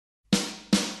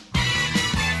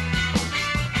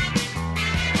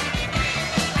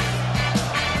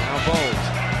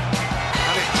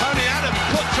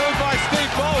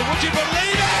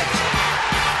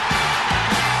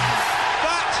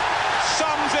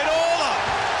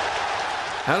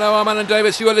Hello, I'm Alan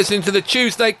Davis. You are listening to the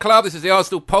Tuesday Club. This is the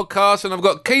Arsenal podcast, and I've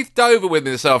got Keith Dover with me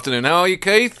this afternoon. How are you,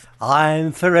 Keith?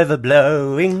 I'm forever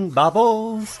blowing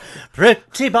bubbles,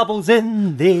 pretty bubbles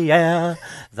in the air.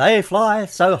 They fly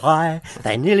so high,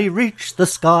 they nearly reach the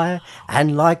sky,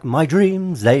 and like my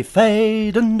dreams, they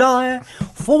fade and die.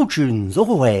 Fortune's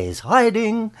always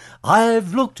hiding,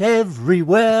 I've looked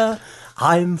everywhere.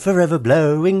 I'm forever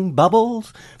blowing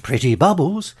bubbles, pretty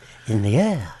bubbles in the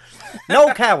air.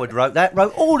 Noel Coward wrote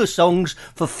all the songs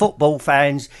for football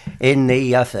fans in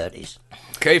the 30s.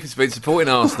 Keith has been supporting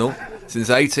Arsenal since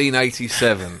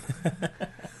 1887.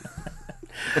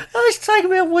 Oh, it's taken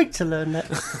me a week to learn that.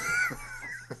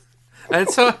 And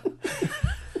so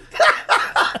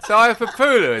Ty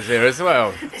Papula is here as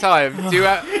well. Ty, do you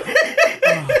have...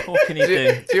 What can you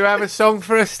do? Do you have a song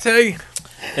for us, T?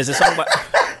 There's a song by...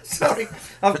 Sorry,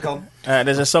 I've gone.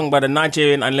 There's a song by the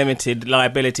Nigerian Unlimited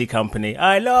Liability Company.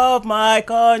 I love my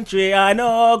country, I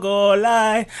no go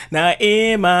lie. Now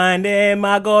in my name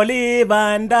I go live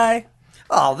and die.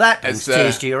 Oh, that brings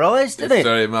tears to your eyes, doesn't It's it?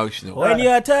 very emotional. When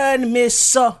you turn me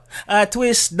so, I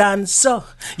twist and so.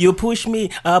 You push me,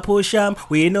 I push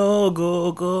we no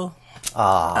go.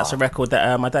 Ah, That's a record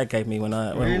that my dad gave me when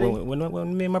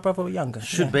me and my brother were younger.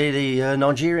 should be the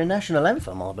Nigerian national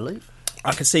anthem, I believe.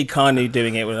 I could see Kanu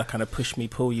doing it with a kind of push me,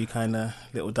 pull you kind of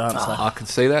little dance. I can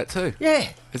see that too. Yeah,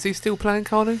 Is he still playing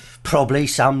Carnu? probably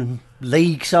some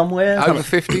league somewhere. Over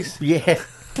 50s? Yeah.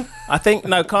 I think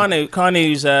no.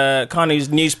 Kanu's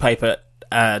newspaper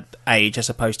age, as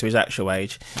opposed to his actual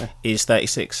age, is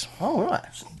 36. Oh, right.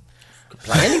 Could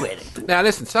play anywhere then. Now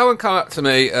listen, someone come up to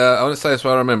me, I want to say this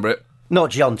while I remember it. Not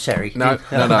John Terry. No.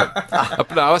 No,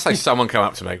 I say someone come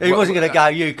up to me. He wasn't going to go,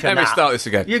 you can. Let me start this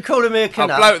again. You calling me a A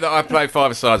canal? bloke that I played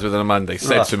five-a-sides with on a Monday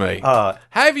said to me,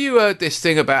 have you heard this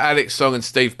thing about Alex Song and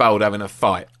Steve Bold having a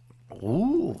fight?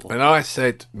 Ooh. And I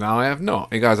said, no, I have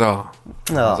not. He goes, I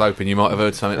was hoping you might have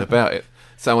heard something about it.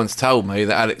 Someone's told me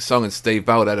that Alex Song and Steve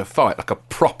Bold had a fight, like a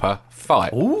proper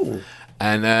fight. Ooh.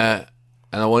 And I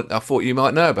thought you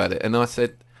might know about it. And I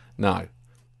said, no.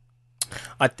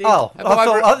 I did. Oh,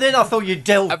 I thought you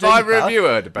delved Have deeper. either of you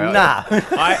heard about it?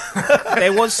 Nah.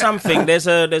 There was something. There's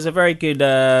a very good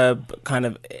kind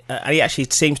of. He actually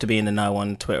seems to be in the know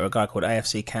on Twitter. A guy called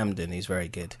AFC Camden. He's very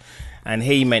good, and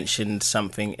he mentioned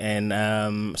something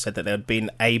and said that there had been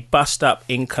a bust up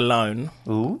in Cologne.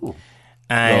 Ooh.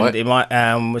 And Right. it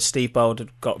might. Steve Bold had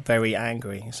got very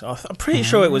angry. So I'm pretty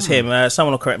sure it was him.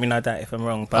 Someone will correct me, no doubt, if I'm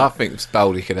wrong. I But think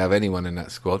Boldy could have anyone in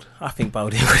that squad. I think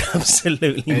Boldy would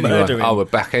absolutely Anyone. murder him. I would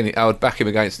back him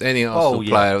against any Arsenal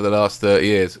player of the last 30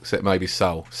 years, except maybe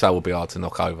Sol. Sol will be hard to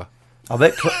knock over. I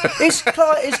bet.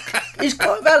 Is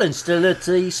Clive Allen still at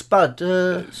the Spud?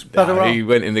 He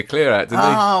went in the clear out, didn't he?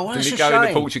 Oh, well, didn't he that's go a in the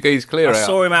shame. Portuguese clear I out?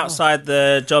 saw him outside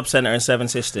the job centre in Seven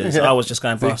Sisters. I was just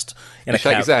going past in a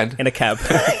shake cab. his hand? In a cab.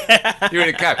 You're in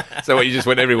a cab, so what? You just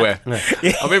went everywhere.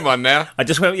 I'm in one now. I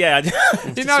just went. Yeah.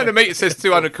 You know, the meter says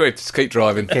 200 quid. Just keep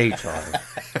driving. Keep trying.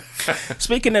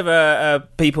 Speaking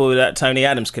of people that Tony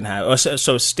Adams can have, or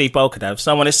so Steve Bold could have.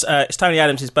 It's Tony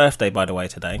Adams' birthday, by the way,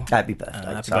 today. Happy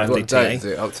birthday. Happy Tony. birthday. What date is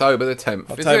it? October the 10th.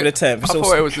 Is October it? the 10th. I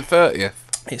thought it was the 30th.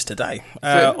 It's today.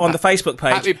 On the Facebook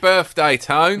page. Happy birthday,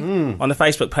 Tone. On the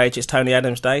Facebook page, it's Tony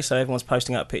Adams Day, so everyone's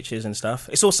posting up pictures and stuff.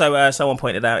 It's also, someone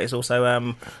pointed out, it's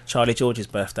also Charlie George's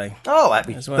birthday. Oh,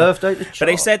 happy well. birthday to Charlie. But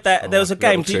he said that there was a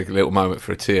game. Do you Little moment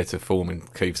for a tear to form in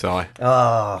Keith's eye.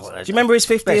 Oh, well, do you remember his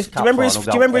 50th? Best Do you remember his? cup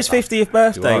Do you remember his final 50th Do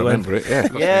birthday? I remember it? Yeah,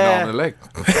 got Yeah. an arm and a leg.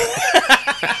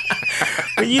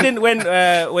 But you didn't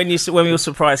when we were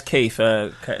surprised Keith.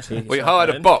 We hired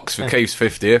a box for Keith's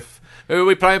 50th. Who were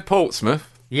we playing? Portsmouth.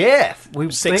 Yeah, we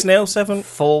 6-0, 7.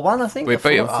 4-1, I think. We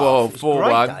beat them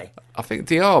 4-1. Day. I think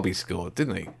Diaby scored,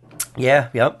 didn't he? Yeah,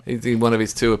 yep. He did one of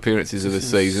his 2 appearances of the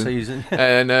season. Season.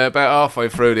 And about halfway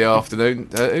through the afternoon,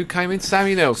 who came in?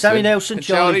 Sammy Nelson. Sammy Nelson, and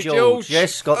Charlie George.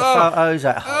 Yes, got the photos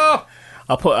at home.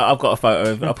 I've got a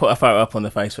photo. I'll put a photo up on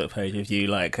the Facebook page of you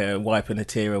wiping a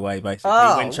tear away, basically.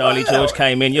 When Charlie George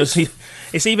came in, you'll see.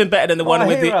 It's even better than the one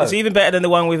with. It's even better than the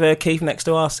one with Keith next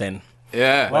to Arsene.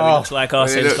 Yeah. Where he looks like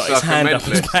Arsene's got his hand up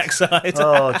his backside.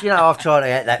 Oh, do you know, I've tried to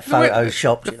get that photo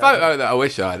shopped. The photo that I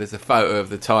wish I had is a photo of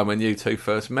the time when you two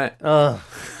first met.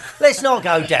 Let's not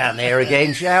go down there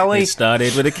again, shall we? It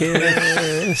started with a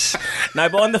kiss. No,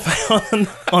 but on the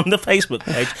Facebook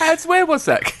page. Where was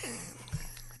that?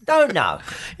 Don't know.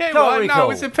 Yeah, Can't well, no, recall. it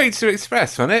was a Pizza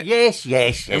Express, wasn't it?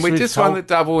 Yes. And we just won the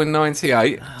double in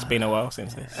 '98. It's been a while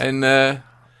since this. And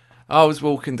I was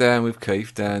walking down with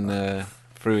Keith down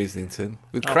through Islington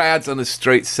with crowds on the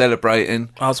streets celebrating.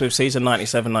 I was with season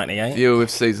 97-98. You were with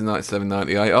season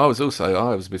 97-98. I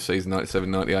was with season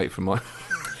 97-98 from my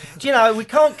Do you know, we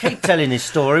can't keep telling this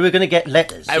story. We're going to get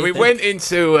letters. And we went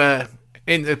into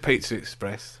Pizza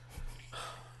Express,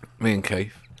 me and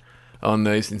Keith, on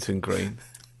Islington Green.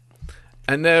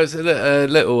 And there was a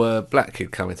little black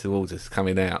kid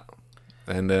coming out.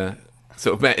 And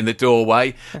sort of met in the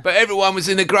doorway. But everyone was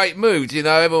in a great mood, you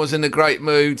know. Everyone was in a great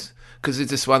mood because he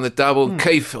just won the double.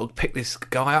 Keith sort of picked this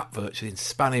guy up virtually and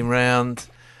spun him round.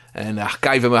 And I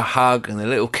gave him a hug and a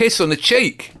little kiss on the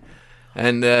cheek.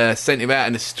 And sent him out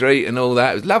in the street and all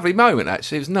that. It was a lovely moment,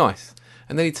 actually. It was nice.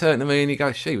 And then he turned to me and he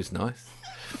goes, she was nice.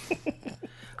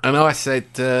 And I said,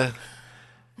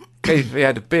 Keith, he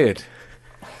had a beard.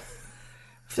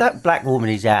 If that black woman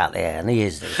is out there and he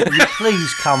is this, will you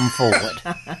please come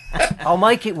forward? I'll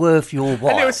make it worth your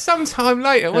while. And it was some time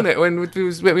later, wasn't it,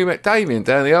 when we met Damien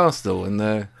down the Arsenal and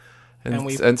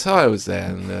Ty was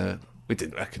there and we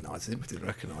didn't recognise him.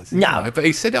 No. You know? But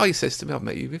he says to me, I've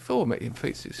met you before, met you in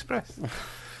Pizza Express.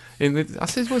 I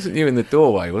said, wasn't you in the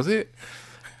doorway, was it?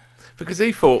 Because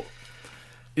he thought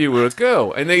you were a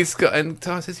girl. And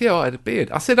Ty says, yeah, I had a beard.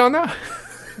 I said, I know.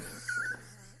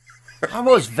 I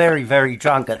was very, very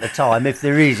drunk at the time, if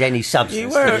there is any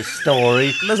substance to this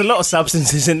story. There's a lot of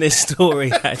substances in this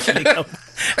story, actually,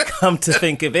 come to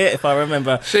think of it, if I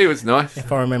remember. She was nice.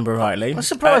 If I remember rightly. I'm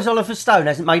surprised Oliver Stone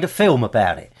hasn't made a film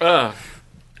about it.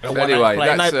 Anyway,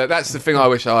 that's the thing I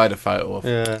wish I had a photo of.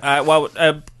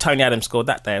 Yeah. Tony Adams scored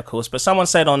that day, of course, but someone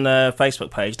said on the Facebook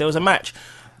page there was a match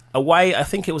away, I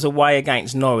think it was away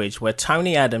against Norwich, where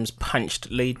Tony Adams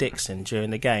punched Lee Dixon during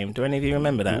the game. Do any of you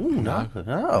remember that? Ooh,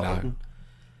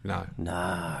 no.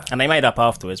 And they made up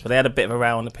afterwards, but they had a bit of a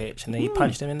row on the pitch, and then he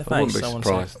punched him in the face. I wouldn't be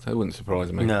surprised. That wouldn't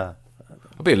surprise me. No.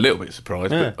 I'd be a little bit surprised,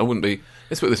 but I wouldn't be.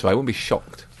 Let's put it this way: I wouldn't be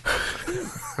shocked.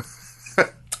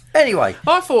 Anyway,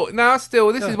 I thought.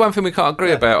 This is one thing we can't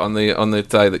agree about on the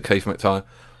day that Keith met Ty.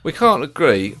 We can't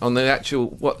agree on the actual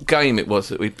what game it was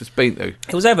that we just beat to.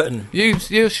 It was Everton.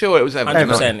 You're sure it was Everton?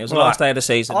 100%. It was the last day of the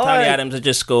season. Tony Adams had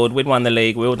just scored. We'd won the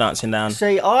league. We were all dancing down.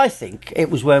 See, I think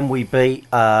it was when we beat.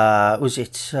 Was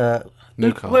it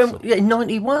Newcastle? In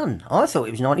 91. I thought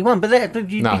it was 91,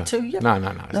 but you'd No. be too young.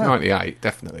 No. It's 98,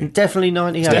 definitely. Definitely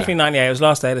 98. It's definitely 98. It was the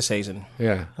last day of the season.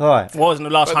 Yeah. All right. It wasn't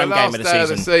the last But home the game last of the day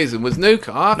season. of the season was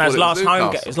Newcastle. No,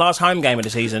 it was last home game of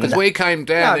the season. Because we came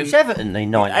down. No, it was Everton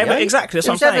in 98. Exactly, that's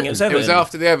what I'm saying. It was Everton. It was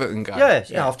after the Everton game.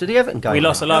 Yes, after the Everton game. We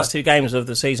lost the last two games of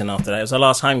the season after that. It was the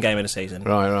last home game of the season.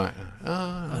 Right.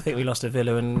 I think we lost to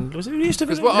Villa and... Was it used to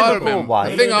Because Villa? what I remember,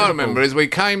 the thing I remember is we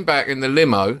came back in the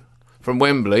limo from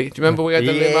Wembley. Do you remember we had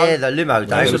the limo? Yeah, the limo days.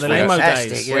 Those were the limo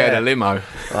fantastic, days. yeah. We had a limo.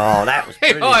 Oh, that was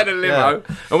brilliant. I had a limo.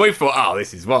 And we thought,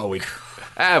 this is what we...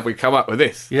 How have we come up with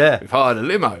this? Yeah. We've hired a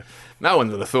limo. No one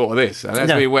would have thought of this. And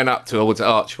as we went up towards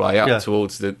Archway,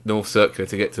 towards the North Circular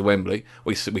to get to Wembley,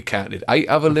 we counted 8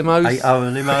 other limos. 8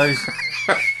 other limos.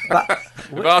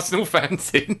 With Arsenal fans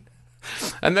in.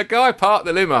 And the guy parked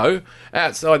the limo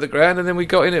outside the ground, and then we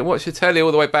got in it, watched the telly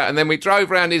all the way back, and then we drove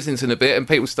round Islington a bit, and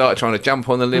people started trying to jump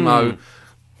on the limo,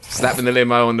 slapping the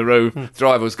limo on the roof.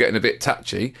 Driver was getting a bit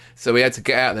touchy, so we had to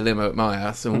get out of the limo at my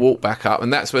house and walk back up,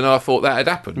 and that's when I thought that had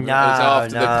happened. It was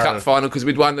after the cup final, because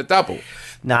we'd won the double.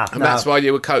 That's why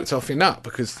you were coked off in up,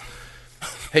 because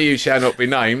he who shall not be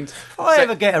named, if I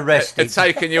ever get arrested, had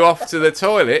taken you off to the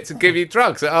toilet to give you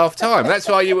drugs at half time. That's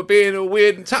why you were being all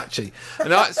weird and touchy. And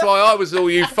that's why I was all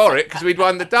euphoric, because we'd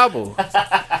won the double.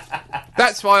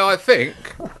 That's why I think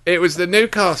it was the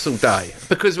Newcastle day,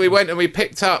 because we went and we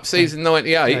picked up season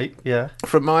 98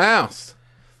 from my house.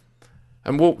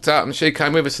 And walked up, and she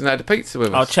came with us and had a pizza with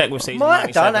us. I'll check with season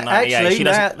Might have 97, done, 98. actually, She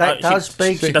doesn't, that does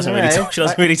speak. She doesn't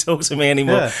really talk to me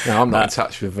anymore. Yeah. No, I'm not in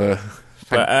touch with her.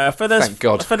 But thank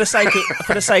God. For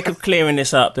the sake of clearing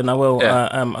this up, then I will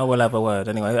have a word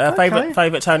anyway.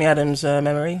 Favourite Tony Adams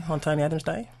memory on Tony Adams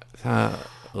Day?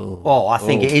 I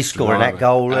think it is scoring that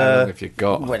goal. If you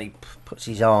got when he puts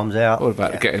his arms out. What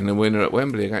about getting the winner at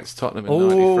Wembley against Tottenham in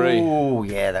 '93? Oh,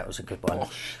 yeah, that was a good one.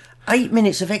 8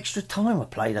 minutes of extra time were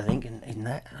played, I think, in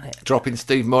that. Dropping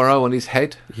Steve Morrow on his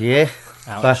head. Yeah.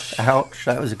 Ouch.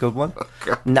 That was a good one.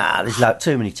 There's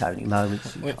too many Tony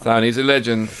moments. Tony, he's a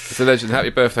legend.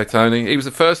 Happy birthday, Tony. He was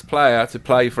the first player to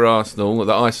play for Arsenal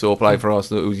that I saw play for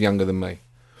Arsenal who was younger than me.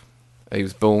 He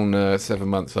was born 7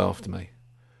 months after me.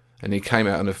 And he came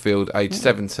out on the field aged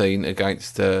 17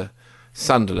 against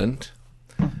Sunderland.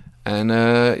 And,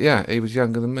 he was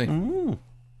younger than me.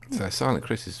 So Silent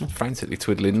Chris is frantically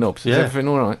twiddling knobs. Is everything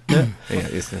all right? Yeah.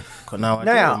 It's got no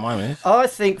idea what mine is. I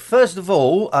think, first of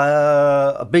all,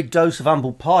 a big dose of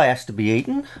humble pie has to be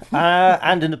eaten.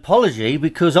 And an apology,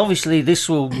 because obviously this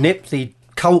will nip the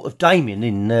cult of Damien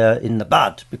in the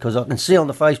bud, because I can see on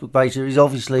the Facebook page there is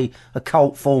obviously a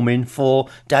cult forming for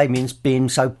Damien's being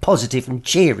so positive and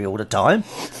cheery all the time.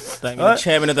 Damien, the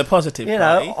chairman of the positive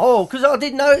party. Because I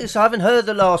did notice, I haven't heard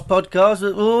the last podcast,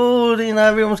 that,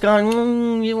 everyone's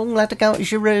going, you all have to go to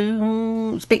your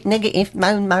room, it's a bit negative,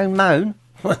 moan, moan, moan.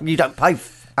 You don't pay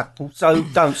so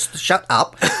don't shut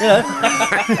up.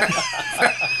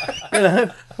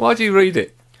 Why do you read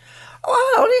it?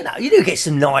 Well, you do get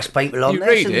some nice people on You there.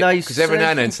 read some it nice, because every now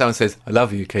and then someone says, "I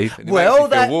love you, Keith." And it well, makes you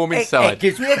that feel warm it inside.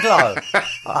 gives me a glow.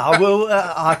 I will.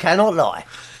 I cannot lie.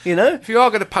 If you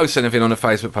are going to post anything on a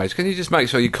Facebook page, can you just make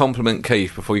sure you compliment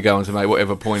Keith before you go on to make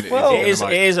whatever point it is?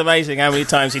 It is amazing how many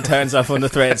times he turns up on the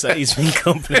threads that he's been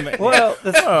complimented. Well,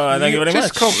 thank you very much.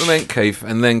 Just compliment Keith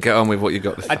and then get on with what you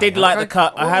got to say. I did like the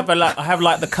cut. I have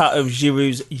liked the cut of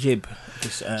Giroud's jib.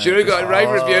 Giroud got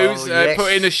rave reviews. yes.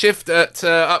 Put in a shift at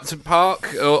Upton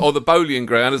Park or the bowling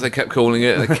ground, as they kept calling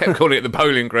it. They kept calling it the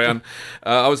bowling ground.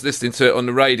 I was listening to it on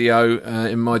the radio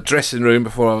in my dressing room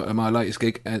before my latest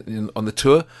gig on the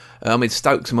tour. I'm in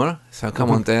Stoke tomorrow, so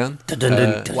come on down.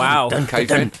 Wow. And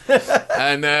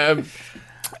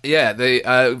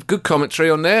the good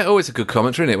commentary on there. Always a good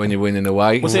commentary, isn't it, when you're winning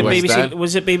away? Was it BBC?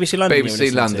 Was it BBC London?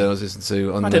 BBC London. I was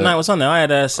listening to. I didn't know it was on there. I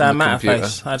had Sam computer.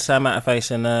 Matterface. I had Sam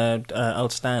Matterface and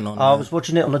Old Stan on. I was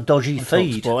watching it on a dodgy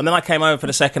feed. And then I came over for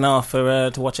the second half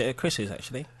to watch it at Chris's,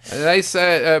 actually. They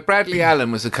say Bradley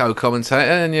Allen was a co-commentator,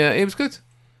 and he was good.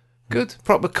 Good,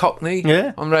 proper Cockney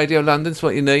on Radio London. It's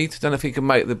what you need. Don't know if he can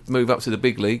make the move up to the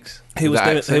big leagues. Who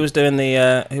was doing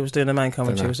the main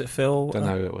commentary? Was it Phil? Don't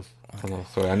know who it was.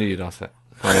 Sorry, I knew you'd ask that.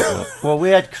 Well, we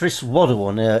had Chris Waddle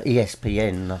on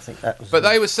ESPN. I think that was. But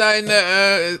they were saying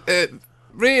that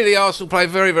really Arsenal played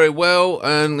very, very well,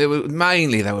 and they were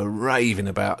raving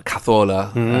about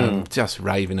Cazorla, just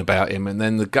raving about him. And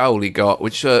then the goal he got,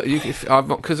 which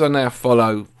because I now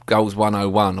follow Goals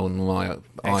 101 on my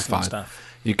iPhone. Stuff.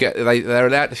 They're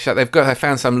allowed to show. They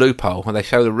found some loophole where they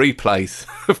show the replays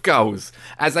of goals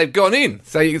as they've gone in,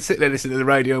 so you can sit there listening to the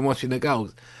radio and watching the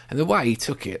goals. And the way he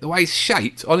took it, the way he's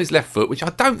shaped on his left foot, which I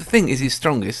don't think is his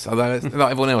strongest, although like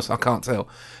everyone else, I can't tell.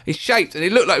 He's shaped, and he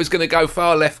looked like he was going to go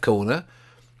far left corner,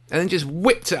 and then just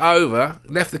whipped it over,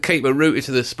 left the keeper rooted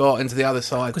to the spot into the other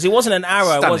side. Because it wasn't an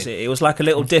arrow, Stunning. was it? It was like a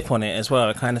little dip on it as well.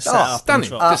 It kind of sat up. Stunning. And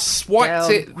dropped. Just swiped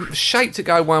it, shaped to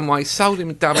go one way, sold him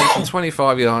a dummy from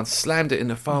 25 yards, slammed it in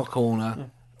the far corner.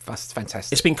 That's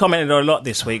fantastic. It's been commented on a lot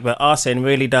this week, but Arsene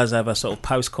really does have a sort of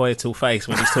post-coital face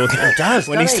when he's talking.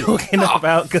 He's talking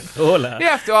about Cazorla. You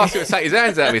have to ask him to take his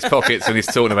hands out of his pockets when he's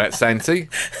talking about Santi.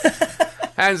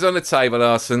 Hands on the table,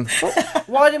 Arsene.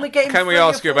 Why didn't we get him? Can we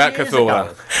ask you about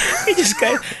Cazorla? He just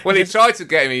gave. Well, he tried to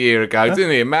get him a year ago, didn't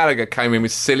he? And Malaga came in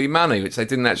with silly money, which they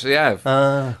didn't actually have.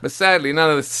 But sadly, none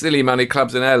of the silly money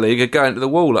clubs in our league are going to the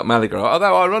wall like Malaga are.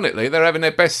 Although, ironically, they're having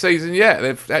their best season yet.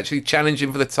 They're actually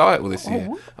challenging for the title this year.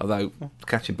 Although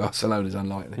catching Barcelona is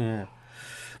unlikely. Yeah.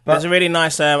 There's a really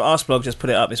nice Arsblog just put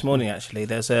it up this morning. Actually,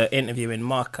 there's an interview in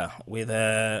Marca with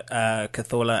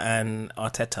Cazorla and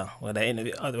Arteta, where they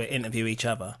interview each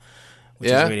other, which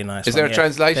is really nice. Is there a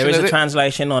translation? There is a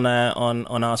translation on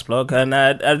Arsblog, and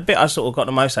a bit I sort of got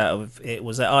the most out of it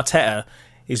was that Arteta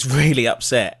is really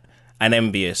upset and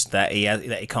envious that he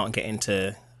can't get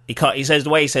into. He says the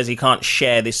way he says he can't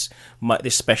share this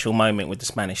special moment with the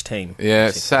Spanish team. Yeah,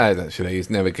 it's sad actually.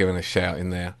 He's never given a shout in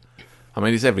there. I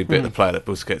mean, he's every bit the player that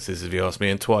Busquets is, if you ask me,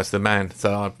 and twice the man.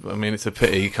 So, I mean, it's a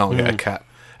pity he can't get a cap.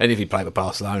 And if he played for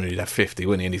Barcelona, he'd have 50,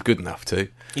 wouldn't he? And he's good enough to.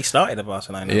 He started at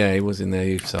Barcelona. Yeah, he was in their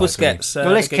youth side. Busquets.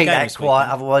 Well, let's keep that quiet,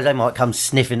 otherwise they might come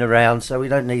sniffing around, so we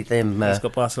don't need them. He's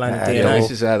got Barcelona DNA. Yeah,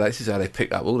 this is how they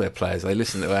pick up all their players. They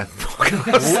listen to our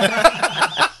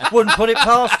podcast. Wouldn't put it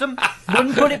past them.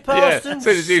 Wouldn't put it past them. As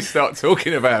soon as you start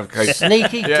talking about him,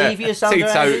 Sneaky, devious,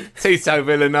 underhanded. Tito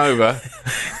Villanova.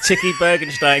 Chicky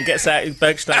Bergenstein gets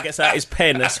out his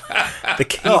pen. That's the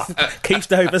Keith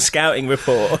Dover scouting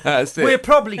report. We're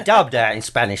probably dubbed out in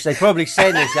Spanish. They probably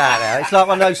send us out now. It's like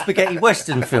one of those spaghetti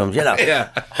western films, you know. Yeah.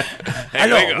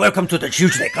 Hello, welcome to the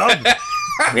Tuesday Club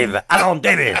with Alan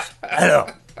Davis. Hello.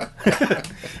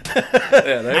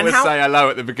 They always say hello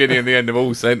at the beginning and the end of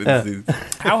all sentences.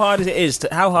 How hard is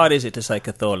it to say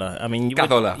Cazorla? I mean,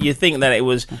 you think that it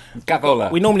was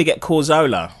Cazorla. We normally get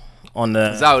Corzola on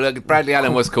the Zola. Bradley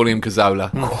Allen was calling him Cazorla.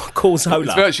 Corzola.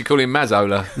 It's virtually calling him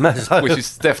Mazola, which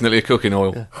is definitely a cooking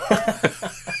oil.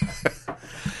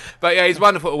 But yeah, he's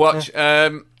wonderful to watch.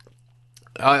 I'm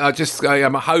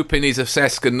hoping he's a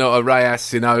Cesc and not a Reyes,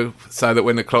 so that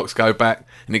when the clocks go back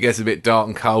and it gets a bit dark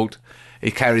and cold, he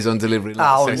carries on delivering.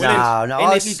 Like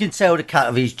no! You can tell the cut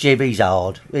of his jib. He's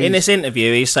hard. In this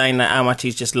interview, he's saying that how much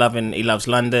he loves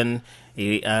London.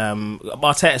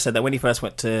 Arteta said that when he first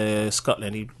went to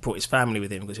Scotland, he brought his family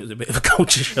with him because it was a bit of a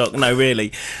culture shock. No,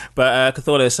 really. But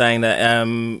Cazorla is saying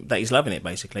that he's loving it.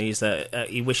 Basically, is that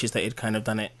he wishes that he'd kind of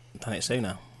done it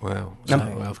sooner. Well, So-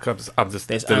 I'm just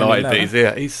There's delighted only that he's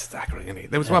here. He's staggering, isn't he?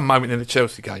 There was one moment in the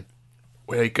Chelsea game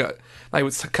where a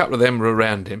couple of them were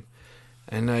around him,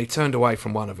 and he turned away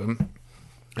from one of them,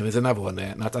 and there's another one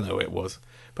there, and I don't know who it was,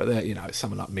 but there, it's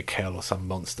someone like Mikel or some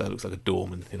monster, looks like a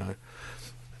doorman,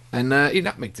 And he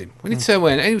nutmegged him. When he turned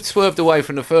away, and he swerved away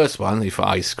from the first one, he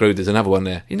thought, he's screwed, there's another one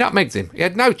there. He nutmegged him. He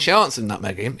had no chance of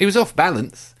nutmegging him. He was off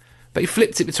balance. But he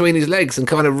flipped it between his legs and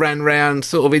kind of ran round,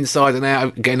 sort of inside and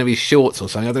out again of his shorts or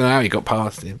something. I don't know how he got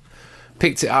past him.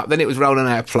 Picked it up, then it was rolling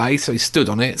out of play, so he stood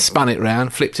on it, spun it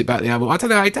round, flipped it back the other way. I don't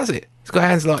know how he does it. He's got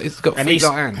hands like, he's got feet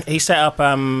like hands. He set up,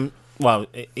 the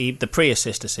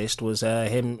pre-assist was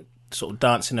him sort of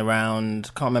dancing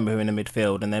around, can't remember who in the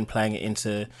midfield, and then playing it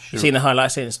into... You've seen the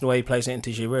highlights, it's the way he plays it into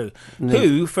Giroud.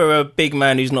 Who, for a big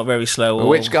man who's not very slow... Well,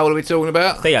 which goal are we talking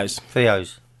about? Theo's.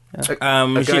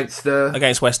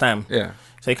 Against West Ham. Yeah.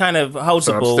 So he kind of holds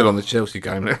the I'm ball. still on the Chelsea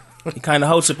game now. He kind of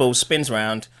holds the ball, spins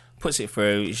around, puts it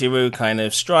through. Giroud kind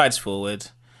of strides forward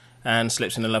and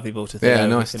slips in a lovely ball to Theo. Yeah,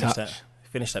 nice touch.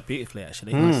 Finished that beautifully,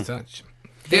 actually. Nice touch.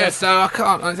 Yeah, so I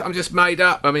can't... I'm just made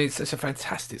up. I mean, it's such a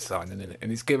fantastic signing, isn't it?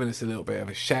 And it's given us a little bit of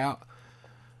a shout.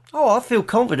 Oh, I feel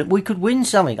confident we could win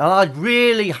something. And I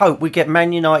really hope we get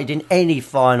Man United in any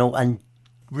final and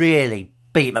really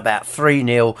beat them about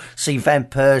 3-0. See Van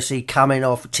Persie coming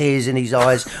off, tears in his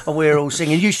eyes, and we're all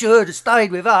singing, "You should have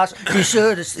stayed with us. You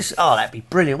should have..." Oh, that'd be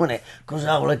brilliant, wouldn't it?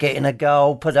 Cazorla getting a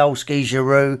goal, Podolski,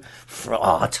 Giroud.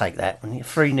 Oh, I'd take that, wouldn't you?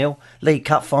 3-0. League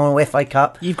Cup final, FA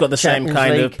Cup. You've got the same Champions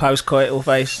kind League. of post-coital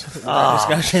face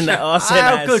discussion that Arsene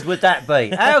How has. good would that be?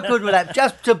 How good would that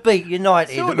just to beat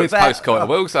United? It looks post-coital.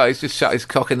 Well, so he's just shut his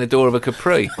cock in the door of a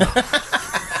Capri.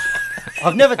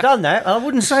 I've never done that. I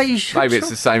wouldn't say you should. Maybe it's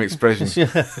the same expression.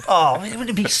 Oh, it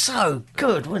would be so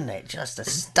good, wouldn't it? Just to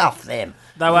stuff them.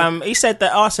 Though he said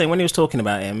that Arsene, when he was talking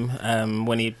about him,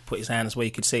 when he put his hands where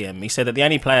you could see him, he said that the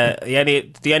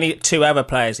only two other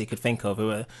players he could think of who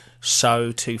were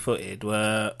so two-footed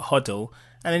were Hoddle,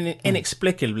 and then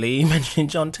inexplicably he mentioned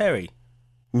John Terry.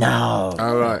 No.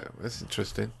 Oh, right. That's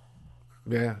interesting.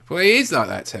 Yeah. Well, he is like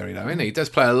that, Terry, though, isn't he? He does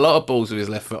play a lot of balls with his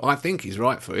left foot. I think he's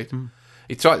right-footed.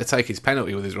 He tried to take his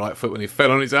penalty with his right foot when he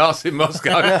fell on his arse in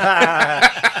Moscow.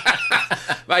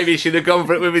 Maybe he should have gone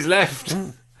for it with his left.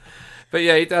 But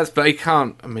yeah, he does, but he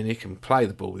can't. I mean, he can play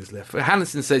the ball with his left foot.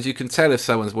 Hannison says you can tell if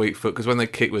someone's weak foot because when they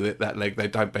kick with that leg, they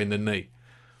don't bend the knee.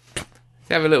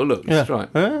 Have a little look. That's right.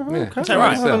 Okay. Is that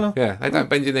right? So, yeah, they don't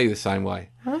bend your knee the same way.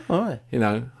 Oh, right.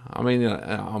 I mean,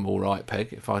 I'm all right,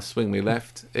 Peg. If I swing my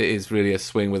left, it is really a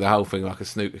swing with the whole thing like a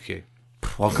snooker cue.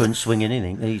 I couldn't swing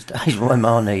anything these days where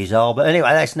my knees are. But anyway,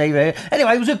 that's neither.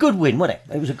 Anyway, it was a good win, wasn't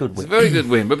it? It was a good It's a win. very good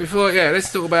win. But before,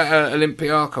 let's talk about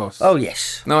Olympiacos. Oh,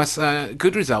 yes. Nice,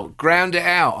 good result. Ground it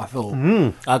out, I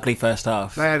thought. Ugly first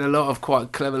half. They had a lot of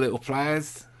quite clever little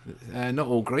players, not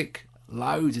all Greek.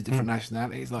 Loads of different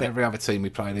nationalities, like every other team we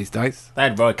play these days. They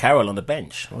had Roy Carroll on the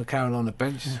bench. Roy Carroll on the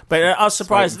bench. But I was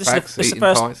surprised. Smoking This fags, is eating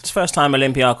the pies. first time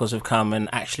Olympiacos have come and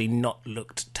actually not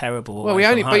looked terrible. Well, we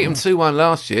only beat them 2-1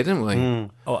 last year, didn't we?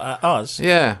 Ours.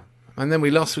 Yeah. And then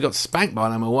we lost. We got spanked by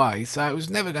them away, so it was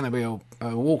never going to be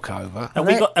a walkover.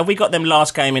 Have we got them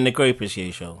last game in the group as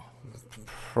usual?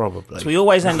 Probably. So we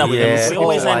always end up with them. We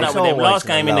always end up with them always last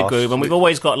game in the last. group, and we've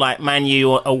always got like Man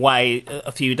U away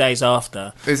a few days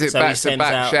after. Is it So he back to sends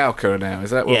back out- Schalke now? Is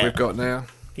that what Yeah. we've got now?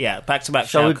 Yeah, back to back.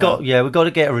 So we've got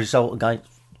to get a result against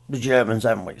the Germans,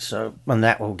 haven't we? So, and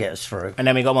that will get us through. And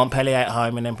then we got Montpellier at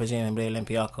home, and then presumably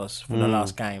Olympiacos for the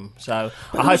last game. So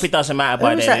I hope it doesn't matter by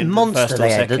Who was then. that monster first or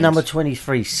they had? The second. number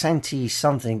 23, Santi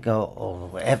something or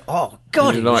whatever. Oh,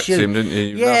 God, You he was liked huge. him, didn't you?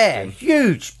 You Yeah, loved him.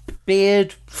 huge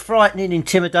beard, frightening,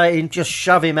 intimidating. Just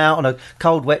shove him out on a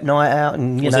cold, wet night out,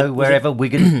 and Was it- wherever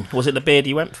Wigan. Was it the beard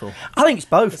you went for? I think it's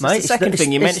both, It's mate. the second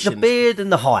thing you it's the mentioned. beard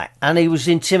and the height, and he was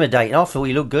intimidating. I thought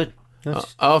he looked good.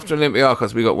 After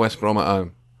Olympiacos, we got West Brom at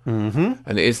home. Mm-hmm.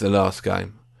 And it is the last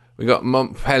game. We got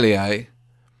Montpellier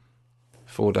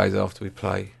 4 days after we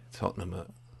play Tottenham.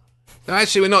 No,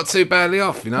 actually, we're not too badly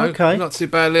off, Okay. We're not too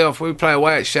badly off. We play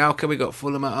away at Schalke. We got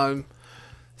Fulham at home.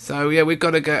 So, yeah, we've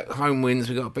got to get home wins.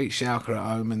 We've got to beat Schalke at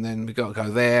home, and then we've got to go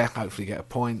there, hopefully get a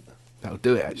point. That'll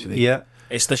do it, actually. Yeah.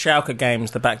 It's the Schalke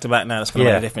games, the back-to-back now, that's going to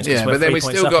Yeah. make a difference. 'cause Yeah, we're but then 3 we've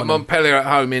points still up got on them. Montpellier at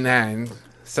home in hand.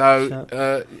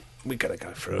 So we've got to go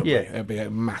through it. Yeah. It'll be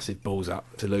a massive balls up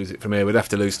to lose it from here. We'd have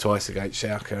to lose twice against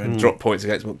Schalke and drop points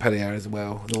against Montpellier as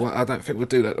well. I don't think we'll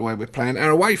do that the way we're playing. Our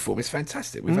away form is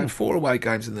fantastic. We've had 4 away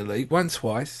games in the league, won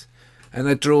twice, and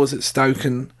had draws at Stoke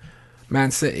and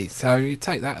Man City. So you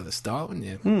take that at the start, wouldn't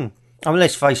you? I mean,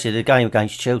 let's face it, the game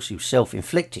against Chelsea was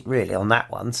self-inflicted, really, on that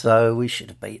one, so we should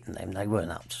have beaten them. They weren't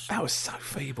up to... That was so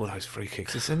feeble, those free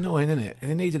kicks. It's annoying, isn't it?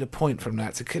 And they needed a point from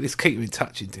that to just keep them in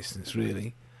touching distance,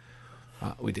 really.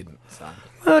 But we didn't, so...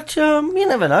 But you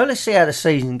never know. Let's see how the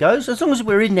season goes. As long as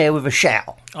we're in there with a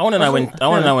shout. I want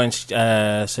to know when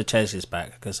Sanchez is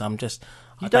back, because I'm just...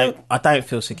 I don't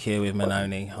feel secure with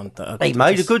Manoni. He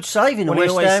made a good save in the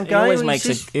West Ham game.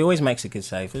 He always makes a good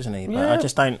save, doesn't he? But yeah. I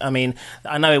just don't. I mean,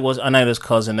 I know there's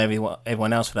Cos and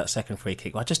everyone else for that second free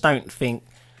kick. But I just don't think.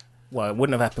 Well, it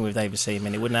wouldn't have happened with David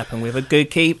Seaman. It wouldn't happen with a good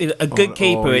keeper.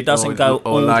 It doesn't go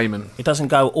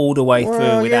all the way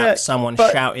through without someone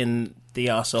shouting the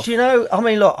arse off. Do you know? I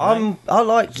mean, look, I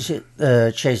like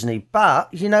Chesney, but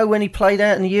you know when he played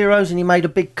out in the Euros and he made a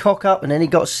big cock up and then he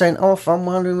got sent off. I'm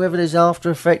wondering whether there's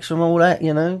after effects from all that.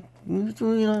 You know.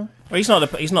 Well,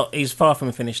 he's far from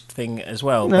a finished thing as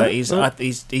well. No, but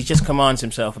he just commands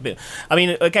himself a bit. I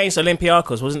mean, against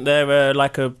Olympiacos, wasn't there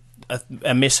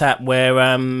a mishap where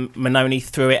Manoni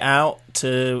threw it out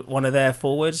to one of their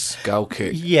forwards? Goal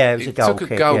kick. Yeah, it was a goal kick.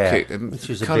 Took a goal kick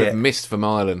and kind of missed from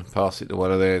Ireland, passed it to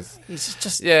one of theirs. It's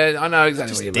just... Yeah, I know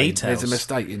exactly what you mean. Details. There's a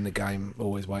mistake in the game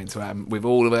always waiting to happen with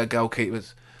all of our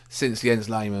goalkeepers since Jens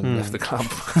Lehmann left the club.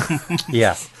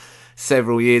 Yeah.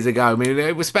 Several years ago. I mean,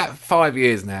 it was about 5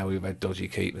 years now we've had dodgy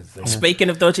keepers. Yeah. Speaking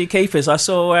of dodgy keepers, I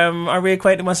saw I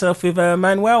reacquainted myself with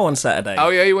Manuel on Saturday. Oh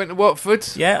yeah, you went to Watford?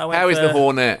 Yeah, I went. How is the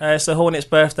Hornet? It's the Hornet's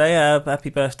birthday.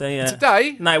 Happy birthday.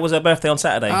 Today? No, it was her birthday on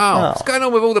Saturday. What's going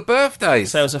on with all the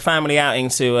birthdays? So it was a family outing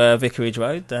to Vicarage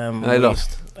Road. They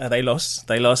lost.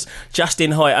 They lost.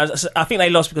 Justin Hoyt. I think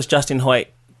they lost because Justin Hoyt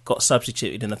got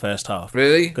substituted in the first half.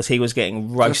 Really? Because he was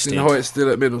getting roasted. Justin Hoyt's still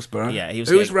at Middlesbrough. Yeah, he was.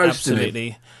 Who was roasting absolutely.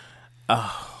 him?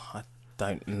 I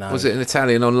don't know. Was it an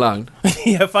Italian on loan?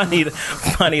 Yeah, funny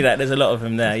that there's a lot of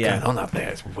them there. What's going on up there?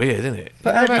 It's weird, isn't it?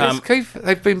 But Keith,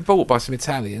 they've been bought by some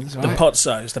Italians, right? The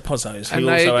Pozzos, who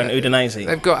also own Udinese.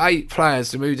 They've got 8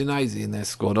 players from Udinese in their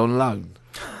squad on loan.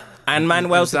 And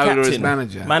Manuel's the captain. As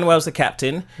manager. Manuel's the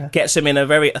captain. Gets him in a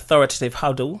very authoritative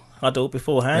huddle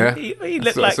beforehand. Yeah. He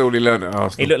looked that's all he learned at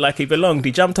Arsenal. He looked like he belonged.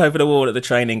 He jumped over the wall at the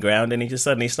training ground and he just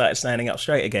suddenly started standing up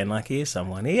straight again like he is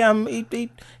someone. He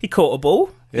caught a ball.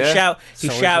 Yeah. He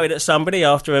shouted at somebody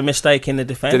after a mistake in the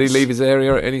defence. Did he leave his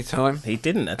area at any time? He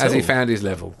didn't at all. Has he found his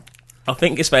level? I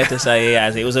think it's fair to say he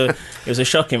has. It was a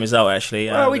shocking result, actually.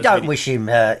 Well, we don't wish him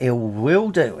ill will,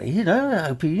 do we? You know, I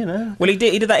hope Well, he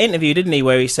did that interview, didn't he,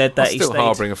 where he said that he still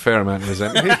harbouring a fair amount of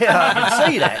resentment. Yeah, I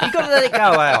can see that. You've got to let it go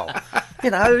out. You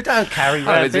know, don't carry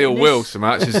that. It's ill will so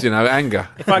much as, anger,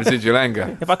 residual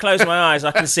anger. If I close my eyes,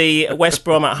 I can see West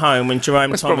Brom at home when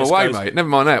Jerome West Thomas Brom away, mate. Never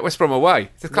mind that. West Brom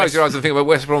away. Just close your eyes and think about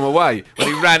West Brom away when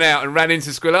he ran out and ran into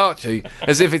Squillaci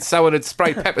as if someone had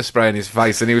sprayed pepper spray in his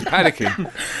face and he was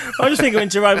panicking. I was thinking when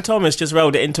Jerome Thomas just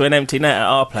rolled it into an empty net at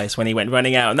our place when he went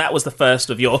running out, and that was the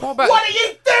first of your... What are you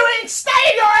doing? Stay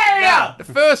in your area! The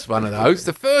first one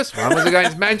was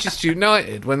against Manchester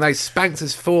United when they spanked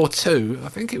us 4-2. I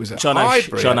think it was at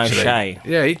Highbury. John O'Shea.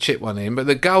 Yeah, he chipped one in, but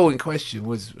the goal in question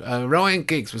was Ryan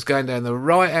Giggs was going down the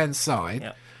right-hand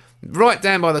side, right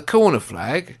down by the corner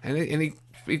flag, and he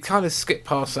kind of skipped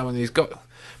past someone he's got,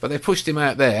 but they pushed him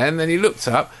out there, and then he looked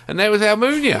up, and there was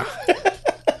Almunia.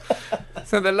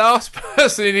 So the last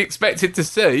person he expected to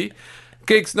see,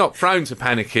 Giggs not prone to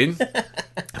panicking,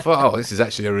 I thought, this is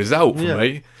actually a result for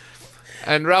me,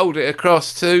 and rolled it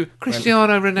across to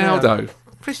Cristiano Ronaldo. Yeah.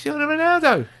 Cristiano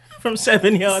Ronaldo. From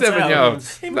 7 yards out. 7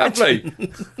 yards. Lovely.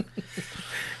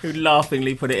 Who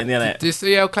laughingly put it in the net. Did you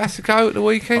see El Clasico at the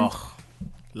weekend? Oh,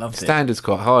 loved it. Standard's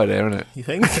quite high there, isn't it? You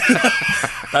think?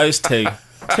 Those two.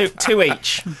 Two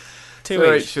each.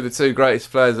 Two each are the 2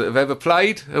 greatest players that have ever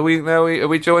played. Are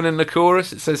we joining the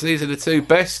chorus? It says these are the 2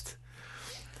 best.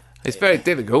 It's very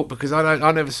difficult because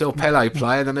I never saw Pele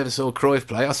play and I never saw Cruyff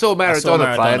play. I saw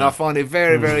Maradona play, and I find it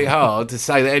very, very hard to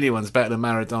say that anyone's better than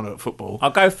Maradona at football. I'll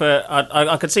go for...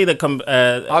 I could see the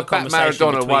I'd back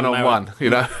Maradona one-on-one,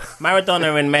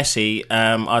 Maradona and Messi,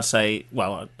 I'd say...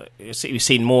 Well, we've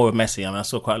seen more of Messi. I mean, I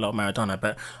saw quite a lot of Maradona,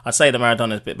 but I'd say that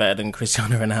Maradona's a bit better than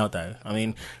Cristiano Ronaldo. I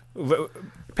mean...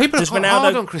 People are quite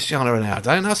hard on Cristiano Ronaldo,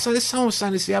 and someone was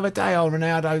saying this the other day. I don't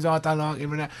like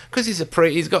him, Ronaldo, because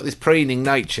he's got this preening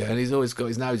nature, and he's always got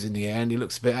his nose in the air, and he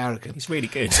looks a bit arrogant. He's really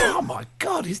good. Oh my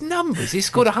God, his numbers! He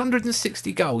scored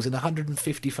 160 goals in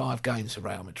 155 games for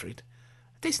Real Madrid.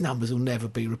 These numbers will never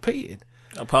be repeated.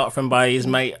 Apart from by his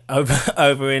mate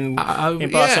over in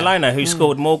Barcelona, who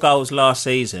scored more goals last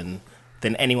season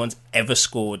than anyone's ever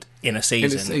scored in a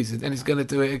season. And he's going to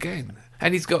do it again.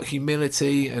 And he's got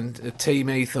humility and a team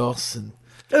ethos. And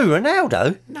Who,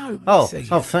 Ronaldo? No. Oh, see.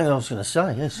 I think I was going to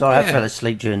say. Yeah, sorry, I Yeah. fell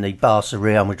asleep during the Barca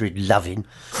Real Madrid loving.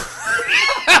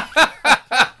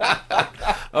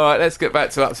 All right, let's get back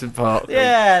to Upton Park.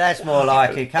 Yeah, that's more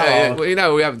like it. Come Yeah, on. well, you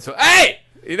know we haven't talked. Hey,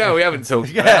 you know we haven't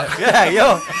talked.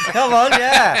 Come on,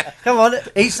 yeah. Come on,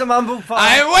 eat some humble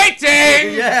pie. I'm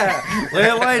waiting. Yeah,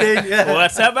 we're waiting. Yeah.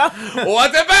 What's that about?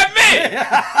 What about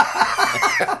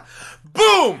me?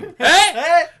 Boom!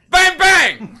 Eh? Bang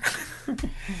bang!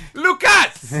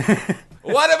 Lucas!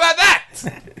 What about that?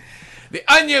 The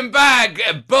onion bag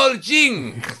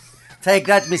bulging. Take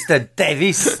that, Mr.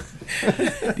 Davis.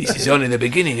 This is only the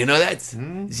beginning, you know that?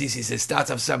 This is the start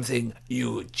of something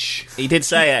huge. He did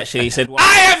say, actually, he said, well,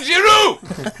 I am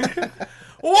Giroud!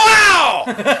 Wow!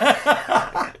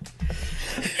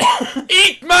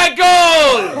 Eat my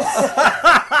goals!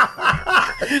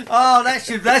 Oh,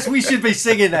 we should be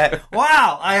singing that.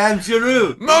 Wow, I am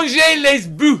Giroud. Mangez les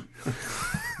bouts!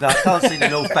 No, I can't see the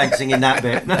North Bank singing that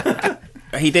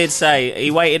bit. he did say he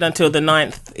waited until the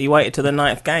ninth. He waited till the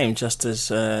ninth game, just as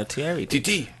Thierry did.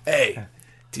 Titi, hey.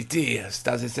 Titi does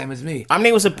the same as me. I mean,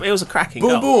 it was a cracking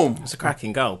Boom, goal. boom. It was a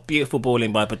cracking goal. Beautiful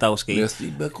balling by Podolski, Merci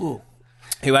beaucoup.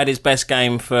 who had his best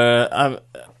game for a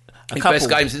His couple. best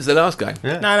game since the last game.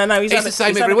 Yeah. No. He's It's had the same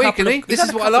he's had every a week, couple isn't he? of- This he's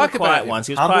is had a what I couple of like about quiet him. ones.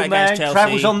 He was Humble quiet man, against Chelsea.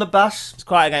 travels on the bus. He's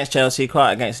quiet against Chelsea,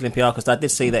 quiet against Olympiacos. I did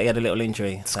see that he had a little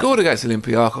injury. So. Scored against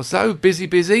Olympiacos, so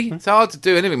busy. It's hard to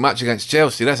do anything much against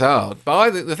Chelsea, that's hard.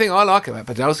 But the thing I like about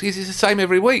Podolski is it's the same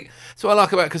every week. That's what I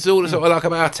like about Cazorla, that's what I like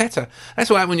about Arteta. That's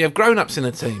what happens when you have grown-ups in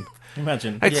a team.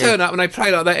 Imagine. They turn up and they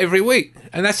play like that every week.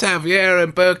 And that's how Vieira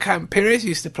and Bergkamp Pires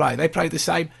used to play. They played the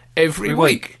same every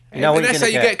week. You know what And you're that's how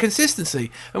gonna you get. get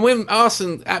consistency. And when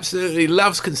Arsene absolutely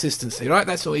loves consistency, right?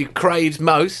 That's what he craves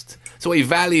most. That's what he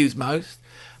values most.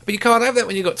 But you can't have that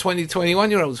when you've got 20,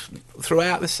 21-year-olds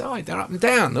throughout the side. They're up and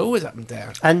down. They're always up and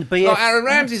down. And BF, Like Aaron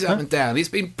Ramsey's up and down. He's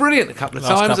been brilliant a couple of Last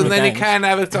times, couple and of then he games. can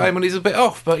have a time when he's a bit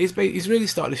off. But he's really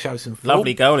started to show some form.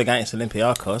 Lovely goal against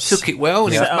Olympiacos. Took it well,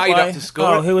 and he was Set made by- up to score.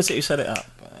 Oh, it. who was it who set it up?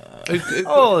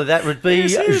 oh, that would be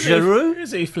Giroud.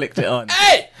 Who's he flicked it on?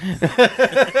 Hey!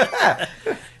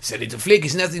 Said it to flick.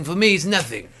 It's nothing for me. It's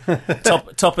nothing.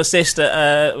 top assist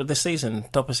this season.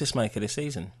 Top assist maker this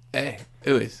season. Hey,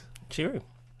 who is? Giroud.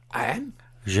 I am.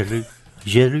 Giroud.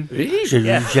 Really? Giroud,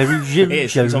 Yeah. Giroud, He Giroud,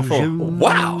 is, he's on form.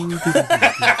 Wow.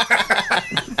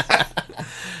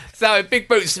 So big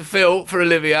boots to fill for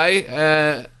Olivier,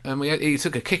 and he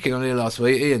took a kicking on here last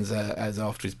week. Ian's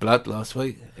after his blood last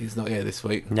week. He's not here this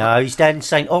week. No, he's down in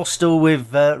St Austell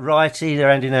with Righty. They're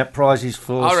handing out prizes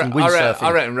for some windsurfing. I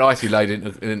reckon Righty laid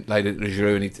into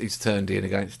Giroud, and he's turned in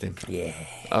against him. Yeah.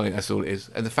 I think that's all it is.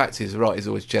 And the fact is, Righty's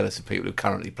always jealous of people who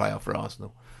currently play for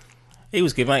Arsenal. He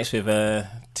was good mates with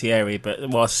Thierry, but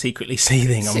while secretly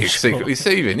seething, I'm sure. Secretly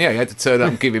seething, yeah. He had to turn up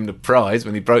and give him the prize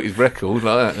when he broke his record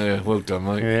like that. Yeah, well done,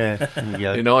 mate. Yeah. there you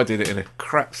go. You know, I did it in a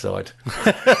crap side.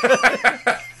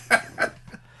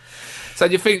 So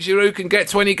do you think Giroud can get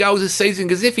 20 goals this season?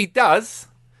 Because if he does,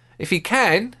 if he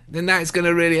can, then that's going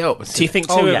to really help us. Do you think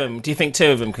Oh, two yeah. of them? Do you think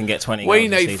two of them can get 20? We goals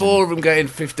this need season? 4 of them getting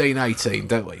 15, 18,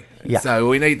 don't we? Yeah. So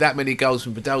we need that many goals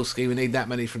from Podolski. We need that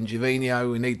many from Jovino.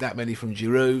 We need that many from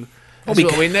Giroud. That's we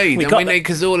what got- we need. we And got we that- need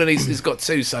Cazorla, and he's got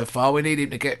 2 so far. We need him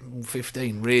to get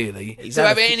 15, really. He's to had,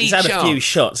 have a, any he's had chance. a few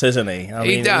shots, hasn't he? I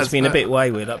mean, does, He's been a but- bit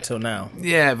wayward up till now.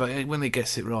 Yeah, but when he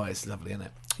gets it right, it's lovely, isn't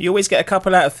it? You always get a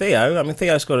couple out of Theo. I mean,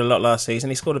 Theo scored a lot last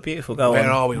season. He scored a beautiful goal. Where on-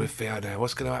 are we with Theo now?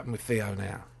 What's going to happen with Theo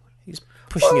now? He's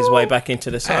pushing his way back into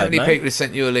the How side. many no? people have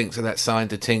sent you a link to that Signed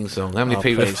to Ting song? How many Oh,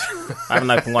 people? please. I haven't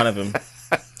opened one of them.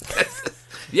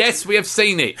 Yes, we have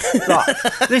seen it. Right.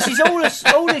 This is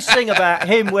all this thing about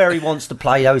him where he wants to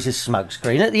play, though, is a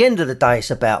smokescreen. At the end of the day,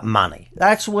 it's about money.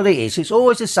 That's what it is. It's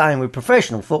always the same with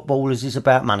professional footballers. It's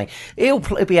about money. He'll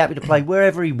be happy to play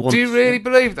wherever he wants. Do you really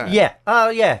believe that? Yeah. Oh,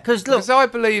 yeah. Because look, Because I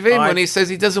believe him when he says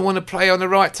he doesn't want to play on the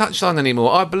right touchline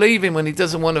anymore. I believe him when he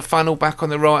doesn't want to funnel back on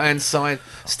the right hand side,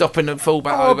 stopping the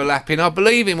fullback overlapping. I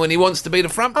believe him when he wants to be the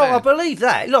front oh, I man. believe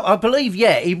that. Look, I believe,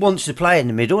 yeah, he wants to play in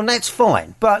the middle, and that's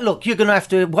fine. But look, you're going to have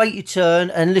to wait your turn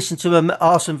and listen to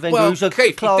Arsene Wenger, Well, who's a Keith,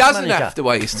 he class doesn't manager. have to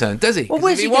wait his turn, does he? Well, 'Cause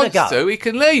where's if he he gonna wants go? to, he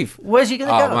can leave. Where's he going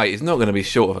to Oh, go? mate, he's not going to be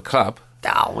short of a club.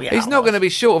 Oh, yeah. He's not going to be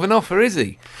short of an offer, is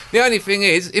he? The only thing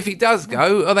is, if he does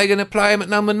go, are they going to play him at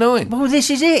number 9? Well, this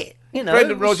is it. You know,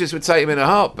 Brendan Rodgers would take him in a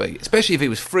heartbeat, especially if he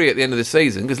was free at the end of the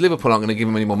season, because Liverpool aren't going to give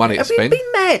him any more money to Have you spend.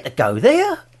 been mad to go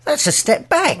there? That's a step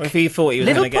back. If he thought he was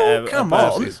going to get Liverpool, a come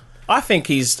burst- on.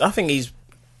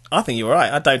 I think you're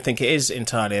right. I don't think it is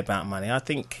entirely about money. I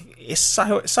think it's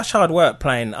such hard work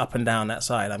playing up and down that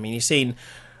side. I mean, you've seen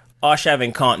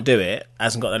Arshavin can't do it,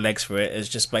 hasn't got the legs for it, has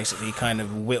just basically kind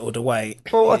of whittled away.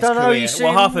 Well, I his don't know, career. you see-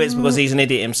 Well, half of it's because he's an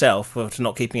idiot himself for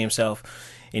not keeping himself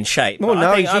in shape. Well, But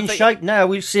no, I think- he's in shape now.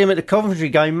 We see him at the Coventry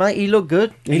game, mate. He looked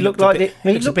good. He looked a like bit, it.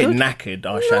 He looks a looked bit good. knackered,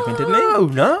 Arshavin, didn't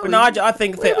he? No. But no, I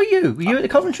think Where that were you? Were you at the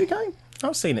Coventry game?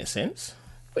 I've seen it since.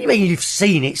 What do you mean you've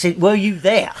seen it? Were you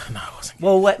there? No, I wasn't.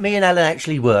 Well, me and Alan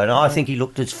actually were, and I think he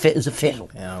looked as fit as a fiddle.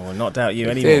 Yeah, I will not doubt you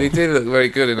Yeah, anymore. he did look very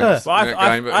good in Yeah. that, Well, in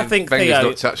that game. But I think Wenger's Theo-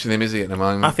 not touching him, is he, at the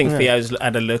moment? I think Theo's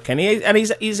had a look, and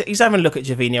he's having a look at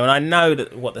Jovino, and I know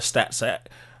that what the stats say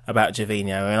about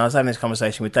Jovino. And I was having this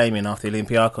conversation with Damien after the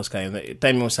Olympiacos game. That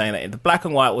Damien was saying that the black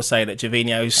and white will say that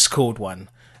Jovino scored one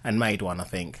and made one, I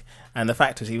think. And the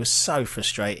fact is, he was so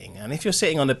frustrating. And if you're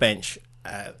sitting on the bench,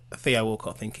 Theo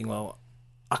Walcott thinking, well,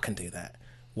 I can do that.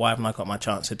 Why haven't I got my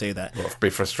chance to do that? Well, it'd be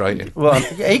frustrating. Well,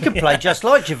 he can play just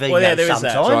like Jovino Well, yeah, there is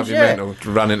that. sometimes. Drive you Yeah. mental,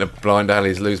 run into blind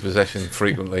alleys, lose possession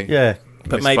frequently. Yeah.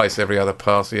 But maybe- Misplace every other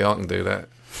pass. Yeah, I can do that.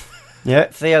 Yeah,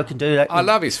 Theo can do that. I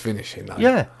love his finishing, though.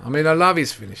 Yeah. I mean, I love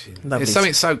his finishing. Lovely. There's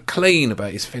something so clean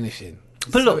about his finishing.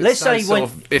 But look, Something let's so say sort when-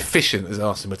 of efficient, as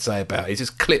Arsene would say about it. He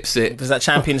just clips it. There's that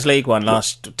Champions League one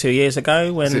last 2 years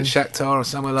ago when Is it Shakhtar or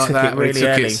somewhere like Took that? it Where he really took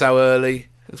early. it so early.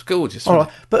 It was gorgeous. All right,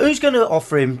 wasn't but who's going to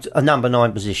offer him a number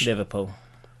 9 position? Liverpool.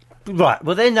 Right,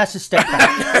 well then that's a step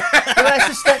back. Well, that's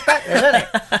a step back then, isn't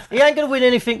it? He ain't going to win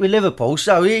anything with Liverpool,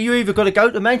 so you either got to go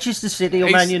to Manchester City or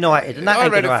He's- Man United, and that I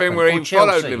ain't read gonna a thing happen. where Or he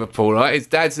followed Chelsea. Liverpool, right? His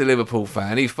dad's a Liverpool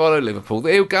fan. He followed Liverpool.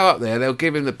 He'll go up there. They'll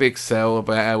give him the big sell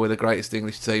about how we're the greatest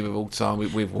English team of all time.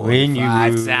 We've won When you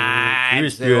five lose, times.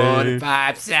 it's They won good.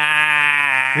 5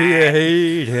 times.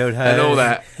 And And all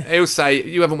that. He'll say,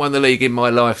 you haven't won the league in my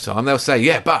lifetime. They'll say,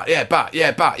 yeah, but.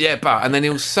 And then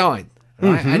he'll sign.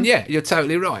 Right? Mm-hmm. And yeah, you're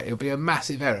totally right. It'll be a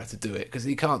massive error to do it because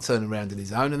he can't turn around on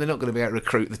his own, and they're not going to be able to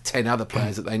recruit the 10 other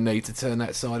players that they need to turn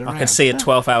that side around. I can see a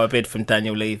 12-hour bid from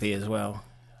Daniel Levy as well.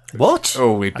 What?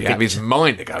 Oh, he'd be out of his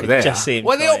mind to go there. just see him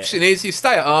Well, the try option is you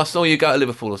stay at Arsenal, you go to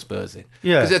Liverpool or Spurs.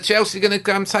 Yeah. Is Chelsea going to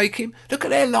go and take him? Look at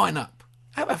their lineup.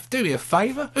 Do me a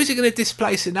favour. Who's he going to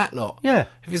displace in that lot? Yeah.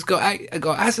 If he's got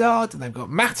Hazard, and they've got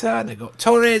Mata, and they've got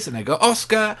Torres, and they've got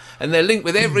Oscar, and they're linked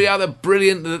with every other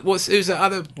brilliant. Who's that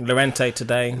other? Lorente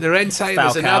today. Lorente. There's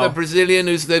Falcao. another Brazilian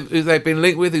who they've been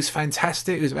linked with, who's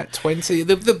fantastic. Who's about 20.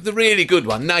 The really good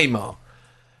one, Neymar.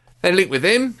 They're linked with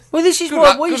him. Well, this is Good why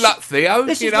luck, we. good luck, Theo.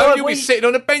 This You is know, why you'll we- be sitting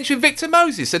on a bench with Victor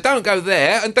Moses, so don't go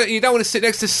there. And you don't want to sit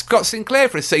next to Scott Sinclair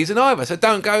for a season either, so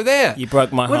don't go there. You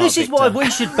broke my Well, heart, this is why Victor. we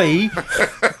should be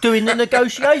doing the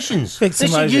negotiations. Victor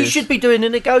You Moses. should be doing the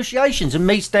negotiations, and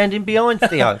me standing behind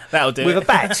Theo. That'll do with it. a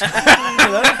bat. You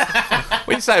know?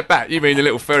 When you say a bat, you mean the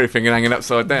little furry finger hanging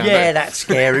upside down. Yeah, don't you? that's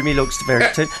scary. He looks very.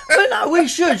 But no, we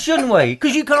should, shouldn't we?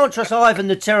 Because you can't trust Ivan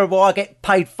the Terrible. I get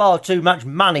paid far too much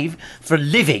money for a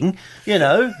living. You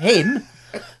know him.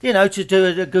 You know, to do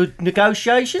a good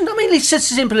negotiation. I mean, it's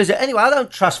just as simple as it. Anyway, I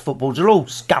don't trust football. They're all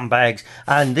scumbags,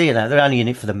 and you know they're only in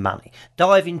it for the money.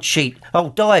 Diving, cheat. Oh,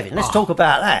 diving. Let's talk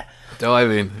about that.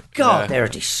 Diving. God, Yeah. they're a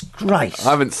disgrace.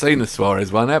 I haven't seen the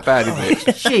Suarez one. How bad is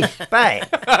it? Gee, bad.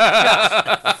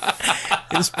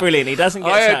 It's brilliant. He doesn't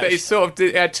get I heard touched. that he sort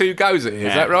of had 2 goes at it.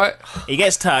 Is that right? He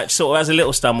gets touched, sort of has a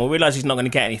little stumble, realises he's not going to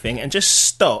get anything, and just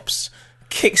stops,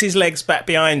 kicks his legs back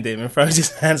behind him, and throws his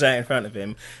hands out in front of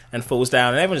him, and falls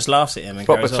down. And everyone just laughs at him and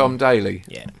Proper goes Tom on. Daly.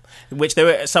 Yeah, which there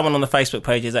were someone on the Facebook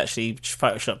page has actually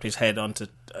photoshopped his head onto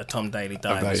a Tom Daly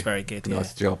dive. It's very good. Yeah.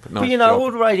 Nice job. Nice But you know, job.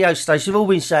 all the radio stations have all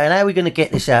been saying, how are we going to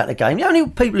get this out of the game? The only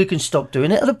people who can stop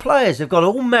doing it are the players. They've got to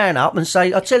all man up and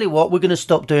say, I tell you what, we're going to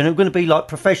stop doing it. We're going to be like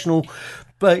professional,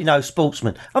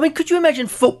 sportsmen. I mean, could you imagine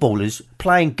footballers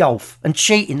playing golf and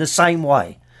cheating the same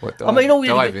way? What, I mean, all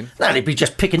diving? they'd be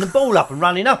just picking the ball up and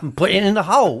running up and putting it in the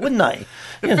hole, wouldn't they?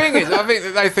 The thing is, I think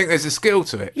that they think there's a skill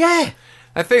to it. Yeah.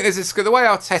 I think there's a skill. The way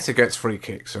Arteta gets free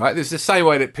kicks, right? There's the same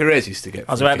way that Perez used to get.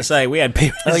 I was about to say we had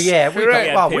Pires. Oh, yeah. We Perez-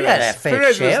 had our fair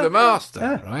Perez share. was the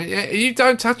master, right? Yeah, you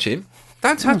don't touch him.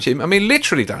 Don't touch him. I mean,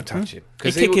 literally, don't touch him. He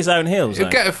 'Cause kick will- his own heels. He'll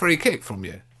though. get a free kick from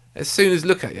you as soon as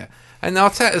look at you. And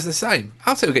Arteta's the same.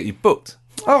 Arteta will get you booked.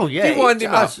 Oh, yeah. If you wind he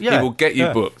him up, does, yeah. he will get you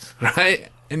Yeah. booked, right?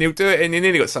 And he'll do it. And he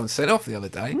nearly got someone sent off the other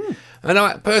day. And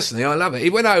I personally, I love it. He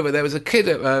went over. There was a kid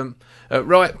at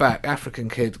right back, African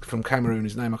kid from Cameroon,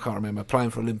 whose name I can't remember, playing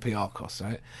for Olympiacos,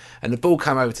 right? And the ball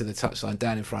came over to the touchline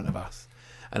down in front of us.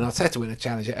 And Arteta went to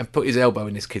challenge it and put his elbow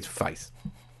in this kid's face.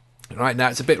 Right now,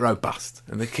 it's a bit robust,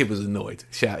 and the kid was annoyed,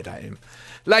 shouted at him.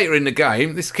 Later in the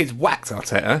game, this kid's whacked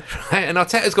Arteta, right? And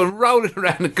Arteta's gone rolling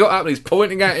around and got up and he's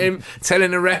pointing at him,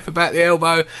 telling the ref about the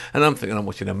elbow. And I'm thinking, I'm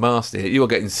watching a master here. You are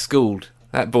getting schooled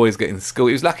That boy's getting school.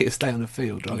 He was lucky to stay on the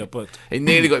field, right? got booked. He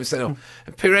nearly got him sent off.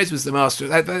 And Perez was the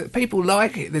master. People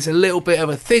like it. There's a little bit of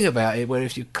a thing about it where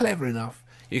if you're clever enough,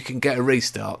 you can get a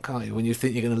restart, can't you, when you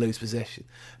think you're going to lose possession.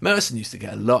 Merson used to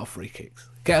get a lot of free kicks.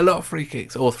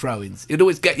 Or throw-ins. He'd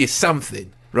always get you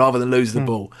something rather than lose the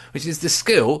ball, which is the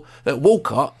skill that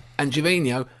Walcott and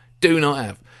Gervinho do not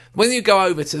have. When you go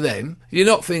over to them, you're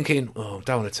not thinking, oh,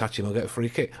 don't want to touch him, I'll get a free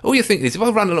kick. All you're thinking is, if I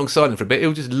run alongside him for a bit,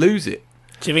 he'll just lose it.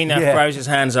 Gervinho throws his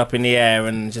hands up in the air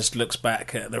and just looks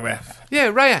back at the ref. Yeah,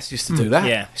 Reyes used to do that.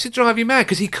 Yeah. It should drive you mad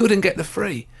because he couldn't get the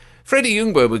free. Freddie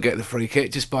Ljungberg would get the free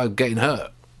kick just by getting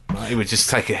hurt. Right? He would just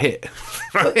take a hit.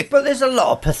 Right? But there's a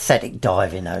lot of pathetic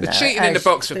diving though. The cheating in the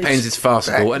box for pens is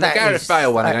farcical. And the Gareth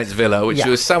Bale one against Villa, which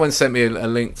was, someone sent me a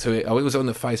link to it. Oh, it was on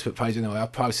the Facebook page anyway. I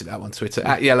posted that on Twitter.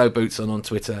 At Yellow Boots on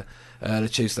Twitter. The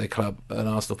Tuesday Club, an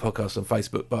Arsenal podcast on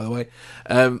Facebook, by the way.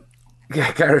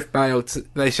 Gareth Bale,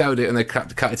 they showed it and they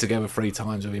cut it together 3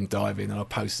 times of him diving, and I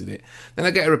posted it. Then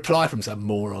I get a reply from some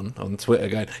moron on Twitter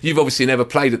going, "You've obviously never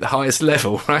played at the highest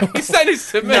level," right? He said this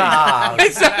to me. No. He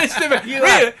said this to me.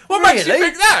 Really? What makes you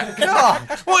think that?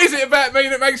 God. What is it about me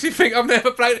that makes you think I've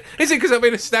never played? Is it because I've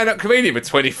been a stand-up comedian for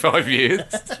 25 years?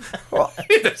 What?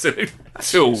 That's a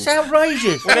tool. It's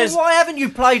outrageous. Why haven't you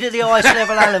played at the highest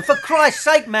level, Alan? For Christ's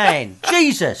sake, man.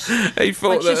 Jesus. He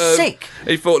thought Makes you sick.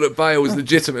 He thought that Bale was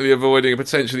legitimately avoiding a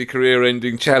potentially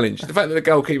career-ending challenge. The fact that the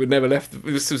goalkeeper never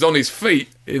was on his feet,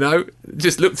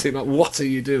 just looked at him like, "What are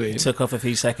you doing?" Took off a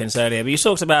few seconds earlier, but you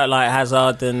talked about like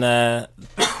Hazard and their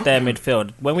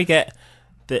midfield. When we get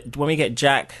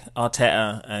Jack,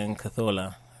 Arteta, and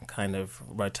Cazorla kind of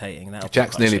rotating,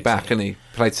 Jack's nearly back, and he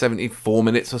played 74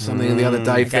 minutes or something the other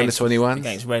day for the 21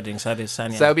 against Reading. So did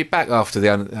Sanya. So he'll be back after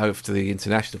the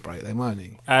international break, then, won't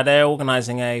he? They're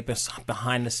organising a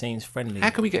behind-the-scenes friendly.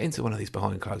 How can we get into one of these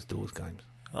behind closed doors games?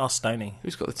 Ask Stoney.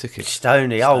 Who's got the tickets?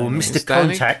 Stoney. Mr. Stoney?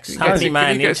 Contacts. Can Happy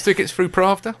man. you get us tickets through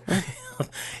Pravda?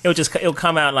 He'll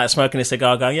come out like smoking a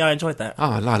cigar, going, "Yeah, I enjoyed that."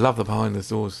 Oh, I love the behind the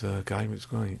doors game. It's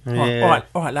great. Yeah.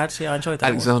 All right, lads. Yeah, I enjoyed that.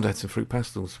 Alexander had some fruit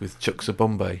pastels with Chucks of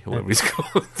Bombay, or whatever he's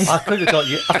called. I could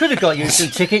have got you some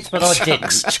tickets, but I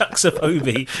didn't. Chucks of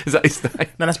Obi. Is that his name?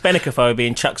 No, that's Benicophobe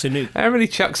and Chucks of Nuke. How many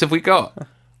Chucks have we got?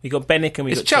 We got Benic and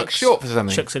we Is got Chuck short for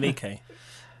something? Chucks and Ike.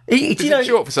 Is it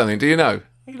short for something? Do you know?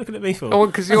 What are you looking at me for? Oh,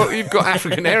 because you've got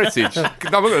African heritage. I'm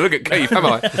not going to look at Keith, am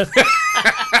I?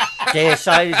 Dare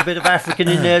say there's a bit of African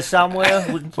in there somewhere.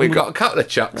 We've got a couple of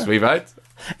Chucks we've had.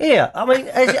 Yeah, I mean,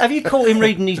 have you caught him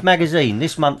reading his magazine?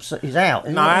 This month's is out.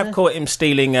 No, I have caught him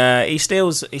stealing. He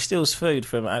steals food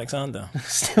from Alexander.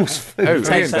 Steals food. Oh, He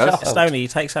takes Ian does? Stoney. He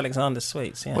takes Alexander's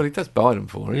sweets. Yeah. Well, he does buy them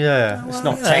for him. Yeah, it's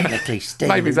not technically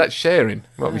stealing. Maybe that's sharing.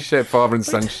 Might be father and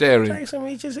son sharing. Takes him,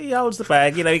 he holds the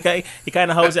bag. He kind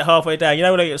of holds it halfway down. You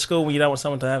know, when you're at school, when you don't want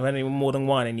someone to have any more than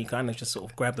one, and you kind of just sort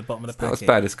of grab the bottom of the Not packet. as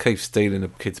bad as Keith stealing a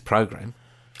kid's programme.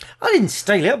 I didn't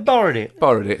steal it. I borrowed it.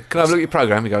 Borrowed it. Can I have a look at your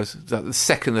programme? He goes, the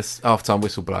second the half-time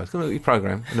whistle blows. Can I look at your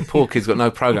programme? And the poor kid's got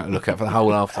no programme to look at for the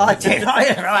whole half-time. I did.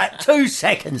 Right, 2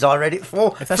 seconds I read it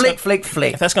for. Flick.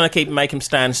 If that's going to keep make him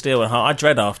stand still, I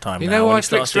dread half time. You know when why he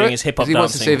starts doing his hip hop he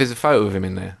wants to dancing. see if there's a photo of him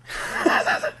in there.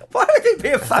 Why would it be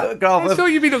a photograph That's of... all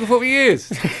you've been looking for years.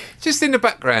 Just in the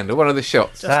background of one of the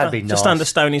shots. That'd be nice. Just under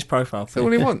Stoney's profile. That's all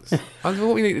he wants. What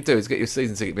we need to do is get your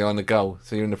season ticket behind the goal,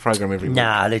 so you're in the programme every week.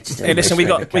 Nah, let's do Hey, listen, we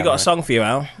this. got a song for you,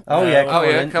 Al. Oh,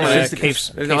 yeah, Come on.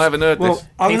 Keith's- I haven't heard Well, this.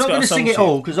 I'm Keith's not got going a to song sing it for you.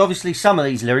 all, because obviously some of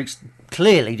these lyrics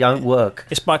clearly don't work.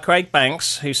 It's by Craig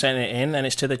Banks, who sent it in, and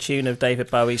it's to the tune of David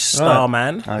Bowie's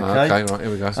Starman. Okay. Okay, right, here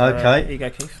we go. Okay. Here you go,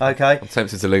 Keith. Okay. I'm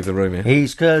tempted to leave the room here.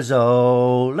 He's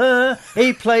Cazorla,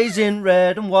 he plays in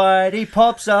red and white, he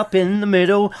pops up in the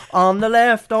middle, on the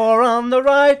left or on the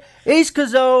right. He's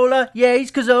Cazorla, yeah,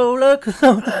 he's Cazorla.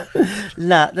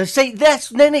 Nah, see,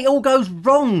 then it all goes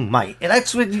wrong, mate.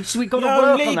 That's what we got to work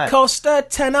on Only that. cost a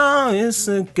tenner, it's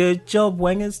a good job,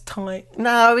 Wenger's tight.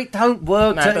 No, it don't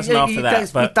work. No, it doesn't after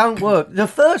that, but- It don't work. The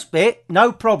first bit,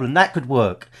 no problem, that could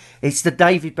work. It's the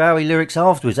David Bowie lyrics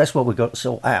afterwards. That's what we've got to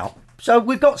sort out. So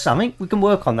we've got something. We can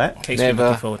work on that. Keith's been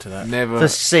looking forward to that. Never To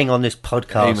sing on this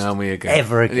podcast. email me again.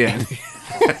 Ever again.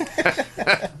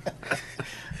 Yeah.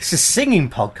 It's a singing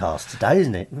podcast today,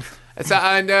 isn't it?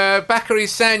 And Bakary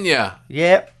Sagna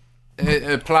Yep.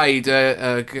 played.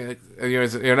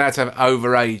 You're allowed to have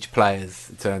overage players,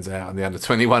 it turns out, in the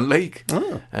under-21 league,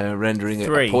 rendering it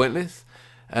 3. pointless.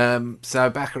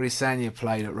 So Bakary Sagna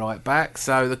played at right back.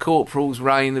 So the Corporal's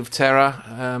reign of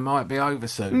terror might be over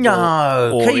soon.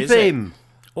 No, or keep is it? him.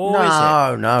 Or is it?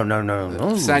 No.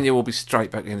 Sagna will be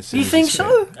straight back in as soon You as think he's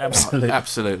so? fit. Absolutely.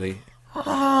 Absolutely.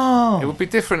 Oh, It would be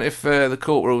different if the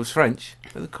Corporal was French.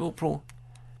 But the Corporal...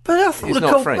 but I thought He's the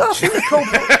not corporal.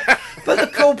 French. But the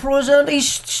corporal has earned his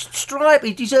stripe.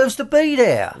 He deserves to be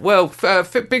there. Well,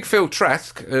 Big Phil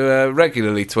Trask, who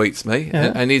regularly tweets me,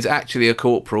 and he's actually a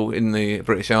corporal in the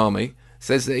British Army,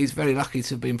 says that he's very lucky to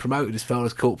have been promoted as far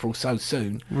as corporal so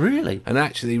soon. Really? And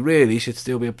actually, really should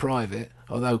still be a private,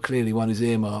 although clearly one is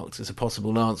earmarked as a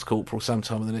possible Lance Corporal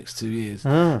sometime in the next 2 years.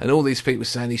 And all these people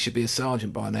saying he should be a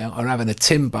sergeant by now are having a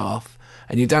Tim bath,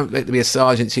 and you don't let to be a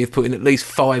sergeant till you've put in at least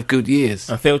 5 good years.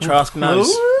 And Phil Trask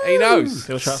knows. He knows.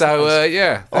 Phil Trask So, knows.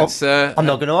 yeah, that's... I'm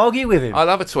not going to argue with him. I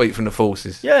love a tweet from the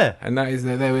forces. Yeah. And that is,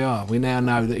 there we are. We now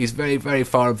know that he's very, very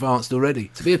far advanced already.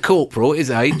 To be a corporal at his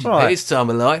age, Right. at his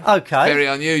time of life, Okay. very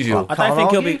unusual. I don't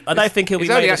think he'll be. I don't think he'll be He's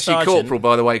made only a actually sergeant. corporal,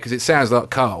 by the way, because it sounds like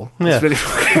Carl. Yeah. It's really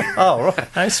Oh,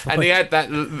 right. That's and he had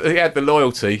the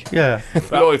loyalty, Yeah.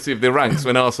 loyalty of the ranks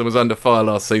when Arsenal was under fire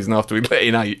last season after we let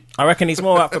in 8. I reckon he's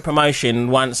more up for promotion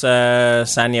once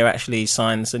Sanya actually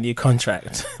signs a new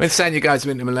contract. When Sanya goes to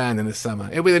Inter Milan in the summer,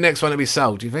 it'll be the next one to be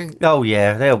sold. Do you think? Oh,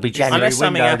 yeah. There'll be January Unless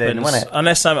something window then, happens,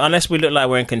 won't it? unless we look like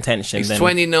we're in contention. He's then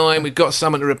 29. We've got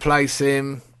someone to replace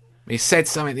him. He said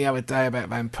something the other day about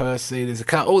Van Persie. There's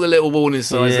all the little warning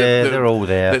signs Yeah, that they're all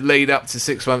there. that lead up to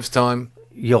 6 months' time.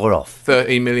 You're off.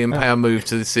 £13 million move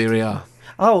to the Serie A.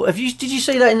 Oh, did you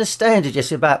see that in the Standard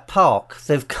yesterday about Park?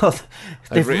 They've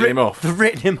written him off. They've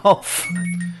written him off.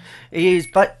 He is.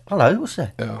 Hello, what's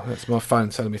that? Oh, that's my phone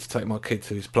telling me to take my kid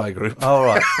to his playgroup. All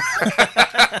right.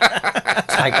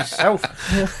 Take yourself.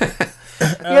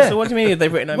 So what do you mean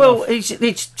they've written him Well, off? he's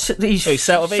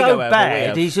Settle Vigo so over,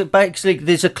 bad. we He's basically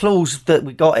there's a clause that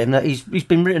we got him that he's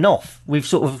been written off. We've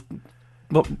sort of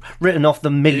written off the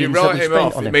You millions that write we him spent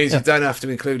off, on it him. means Yeah. you don't have to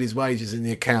include his wages in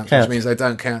the account, Count. which means they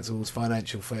don't count towards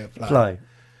financial fair play. Play,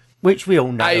 which we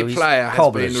all know. A is player has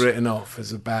cobblers. been written off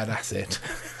as a bad asset.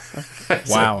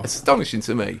 Wow. It's astonishing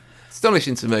to me.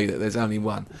 Astonishing to me that there's only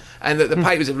one. And that the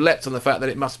papers have leapt on the fact that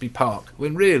it must be Park,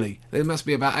 when really, there must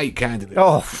be about 8 candidates.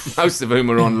 Oh, Most of whom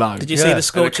are on loan. Did you see the And a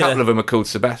scorcher? couple of them are called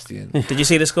Sebastian. Did you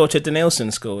see the scorcher Danielson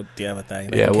scored the other day?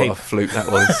 Yeah, what a fluke that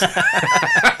was.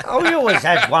 he always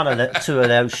had two of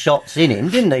those shots in him,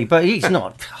 didn't he? But he's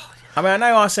not. I mean, I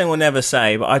know Arsene will never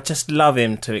say, but I just love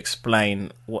him to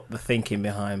explain what the thinking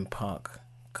behind Park,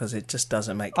 because it just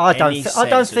doesn't make any sense. I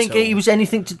don't think at all. he was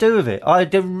anything to do with it.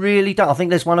 Really don't. I think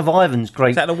that's one of Ivan's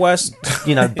great, Is that the worst?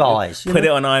 buys. Put it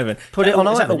on Ivan. Put it on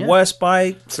Is that Ivan, the yeah. worst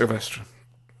buy? Sylvester.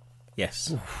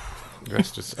 Yes.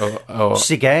 Sylvester's.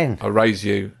 Sigan. I raise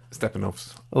you,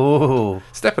 Stepanovs. Oh,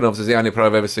 Stepanovs is the only player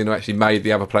I've ever seen who actually made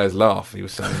the other players laugh. He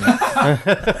was saying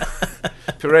that.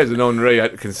 Perez and Henri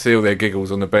had to conceal their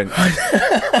giggles on the bench.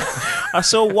 I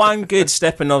saw one good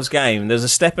Stepanovs game. There's a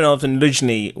Stepanovs and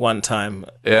Luzhny one time.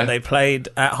 Yeah. They played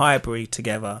at Highbury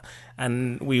together,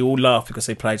 and we all laughed because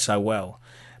they played so well.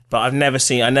 But I never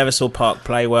saw Park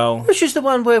play well. which is the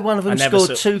one where one of them I never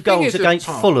scored saw- 2 goals is with against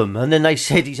Park. Fulham, and then they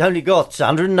said he's only got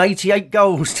 188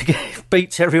 goals to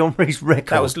beat Terry Henry's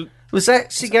record. That was that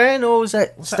Sigan or was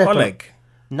that Was that Stepan? Oleg?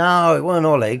 No, it wasn't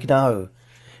Oleg. No,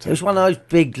 it was one of those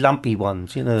big lumpy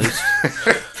ones.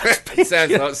 It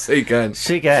sounds like Seagan.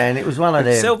 Sigan. It was one of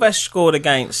them. Sylvester scored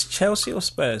against Chelsea or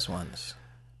Spurs once.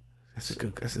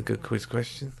 That's a good quiz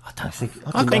question. I don't think.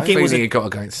 I I think think it was he got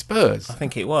against Spurs. I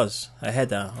think it was a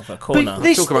header of a corner.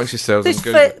 this- Talk amongst yourselves. this I'm,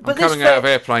 good. fair- I'm but this coming out of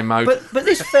fair- airplane mode. But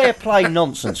this fair play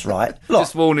nonsense, right? Look,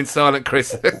 Just warning silent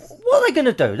Chris. what are they going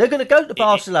to do? They're going to go to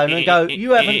Barcelona and go,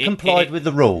 you haven't complied with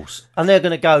the rules. And they're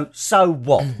going to go, so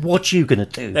what? What you going to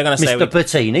do, They're going to say Mr.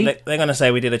 Bettini? They're going to say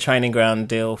we did a training ground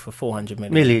deal for 400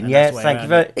 million. Million, and yeah, that's the way thank you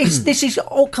around very This is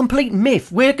all complete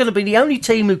myth. We're going to be the only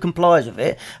team who complies with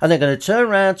it, and they're going to turn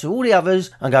around to all the others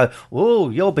and go, oh,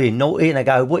 you're being naughty, and they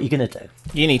go, what are you going to do?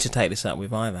 You need to take this up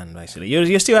with Ivan, basically.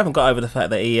 You still haven't got over the fact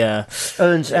that he...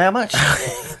 Earns how much?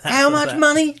 How much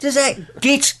money does that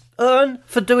git earn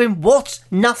for doing what?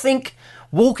 Nothing?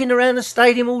 Walking around the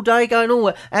stadium all day going,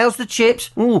 oh, how's the chips?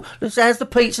 Oh, how's the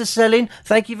pizza selling?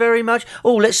 Thank you very much.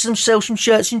 Oh, let's sell some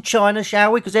shirts in China,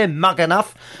 shall we? Because they're mug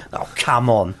enough. Oh, come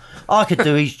on. I could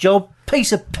do his job.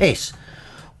 Piece of piss.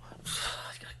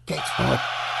 Get my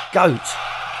goat.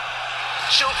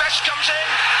 Sylvester comes in.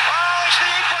 Oh, it's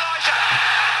the equaliser.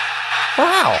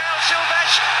 Wow.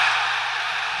 Sylvester.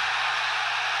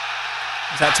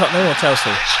 Is that Tottenham or Chelsea?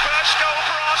 His first goal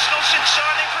for Arsenal since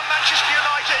signing from Manchester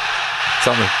United.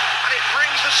 Something. And it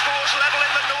brings the scores level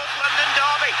in the North London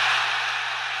derby.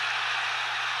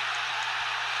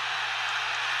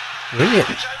 Brilliant.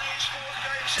 It's only his 4th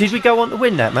game Did we go on to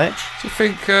win that match? Do you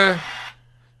think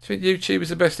YouTube is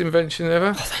the best invention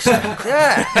ever?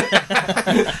 Yeah.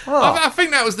 I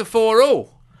think that was the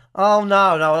 4-all. Oh no,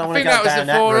 I don't want to think go that was down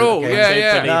the that 4 route all. again. Yeah, I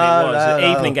yeah. believe No, it was. no, An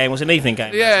no. evening game was an evening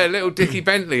game. Yeah, little Dickie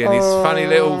Bentley and his funny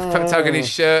little tugging his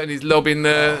shirt and he's lobbing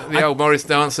the old Morris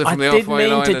dancer I from the did halfway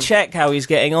mean line. to and check how he's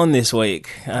getting on this week.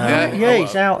 Yeah,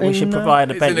 he's out We in. should provide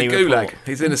a He's in a Bentley gulag. report.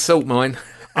 He's in a salt mine.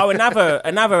 Oh,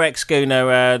 another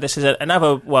ex-Gooner. This is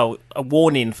a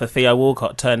warning for Theo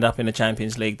Walcott turned up in the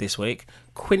Champions League this week.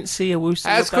 Quincy Owusu.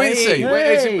 How's Quincy?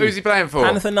 Who's he playing for?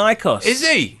 Panathinaikos. Is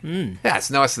he? Yeah, that's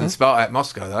nicer than Spartak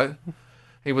Moscow, though.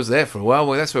 He was there for a while.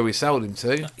 Well, that's where we sold him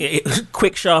to.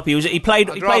 Quick, sharp. He played.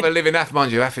 I'd rather live in Athens.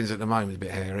 Mind you, Athens at the moment is a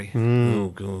bit hairy. Oh,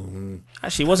 God.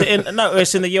 Actually, was it in? No,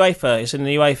 it's in the UEFA. It's in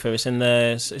the UEFA. It's in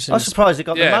the. I'm surprised they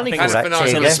got the money for that.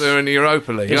 Panathinaikos are in the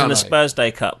Europa League, It was in aren't the they? Spurs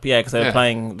Day Cup, yeah, because they were Yeah.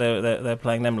 playing. They're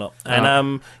playing them lot,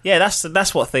 and yeah,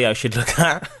 that's what Theo should look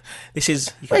at. This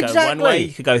is you could go one Exactly. way,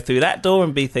 you could go through that door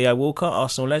and be Theo Walcott,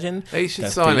 Arsenal legend. He should go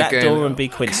sign through that again. door and be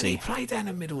Can Quincy. he play down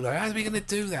the middle, though? How's he going to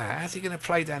do that? How's he going to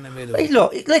play down the middle? Hey,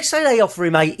 look, let's say they offer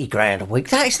him 80 grand a week.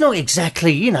 That's not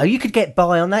exactly, you could get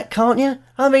by on that, can't you?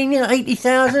 I mean,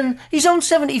 80,000. He's on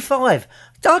 75.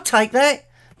 I'll take that.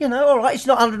 All right, it's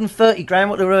not 130 grand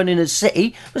what they're earning at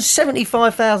City, but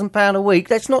 £75,000 a week.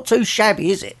 That's not too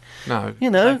shabby, is it? No.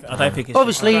 I don't think it's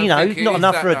Obviously, I don't think it not is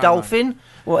enough that for a bad, dolphin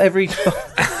or every.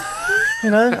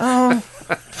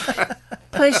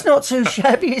 But it's not too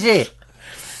shabby, is it?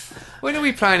 When are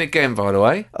we playing again, by the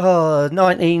way?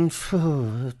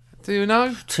 2014. Do you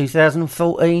know? It's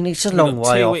a long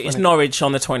way off. It's isn't it? Norwich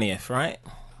on the 20th, right?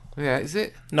 Yeah, is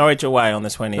it? Norwich away on the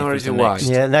 20th. Norwich is the away. next.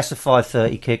 Yeah, and that's a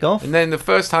 5:30 kick-off. And then the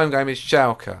first home game is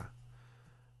Schalke,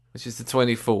 which is the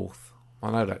 24th. I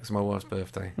know that because my wife's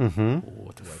birthday. Mm-hmm.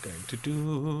 What am I going to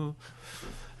do?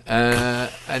 And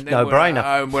then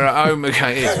No-brainer. We're at home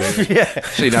again. It is, really. Yeah,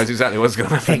 She knows exactly what's going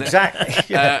to happen. there.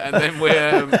 exactly. And then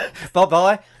we're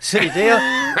Bye-bye. City dear.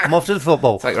 I'm off to the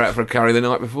football. take her out for a curry the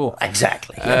night before.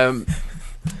 Exactly.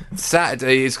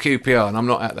 Saturday is QPR, and I'm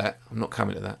not at that. I'm not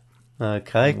coming to that.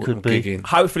 Okay, I'm could be. gigging.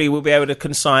 Hopefully, we'll be able to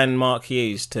consign Mark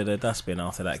Hughes to the dustbin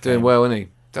after that game. Doing well, isn't he?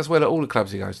 Does well at all the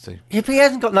clubs he goes to. Yeah, but he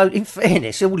hasn't got no. In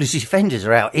fairness, all his defenders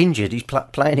are out injured. He's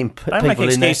playing him. Don't make People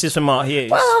in there. excuses for Mark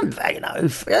Hughes. Well, I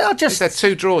He's just had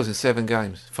 2 draws in 7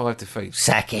 games, 5 defeats.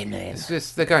 sack him then. It's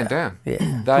just, they're going down. Yeah,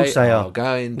 of They course they are are.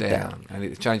 going down. And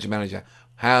it's changed the manager.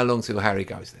 How long till Harry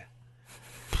goes there?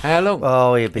 How long?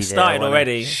 Oh, he'll be there. Started won't he?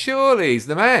 already. Surely he's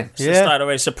the man. So Yeah. started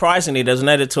already. Surprisingly, there's an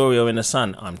editorial in the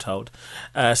Sun, I'm told,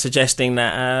 suggesting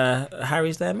that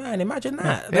Harry's their man. Imagine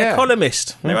that. Their Yeah.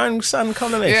 columnist, their own Sun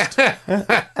columnist.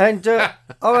 Yeah. And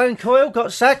Owen Coyle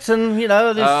got sacked, and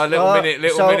there's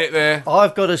Little minute there.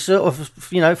 I've got to sort of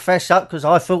fess up because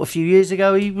I thought a few years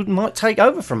ago he might take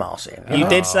over from Arsene. You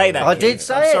did say that. I Keith. did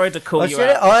say I'm it. sorry to call I you said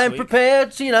out. it. I this am week.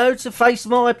 prepared, to face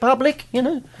my public.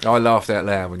 I laughed out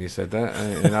loud when you said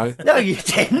that. No, you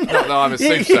didn't. Not that I'm a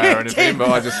soothsayer or anything, but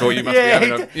I just thought you must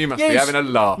be having a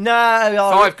laugh. No,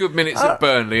 5 good minutes at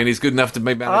Burnley, and he's good enough to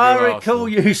be manager I of recall Arsenal.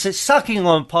 you sucking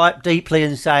on pipe deeply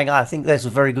and saying, "I think that's a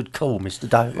very good call, Mr.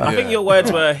 Dover." I think your words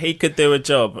were he could do a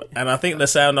job, and I think the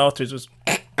sound afterwards was.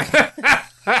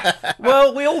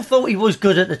 Well, we all thought he was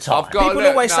good at the time. I've got People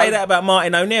always say that about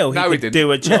Martin O'Neill. He No, he could didn't.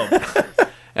 do a job.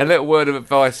 A little word of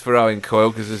advice for Owen Coyle,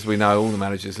 because as we know, all the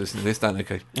managers listen to this, don't they,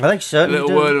 Keith? I think A certainly.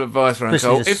 little word of advice for Owen Listen,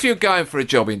 Coyle. this- If you're going for a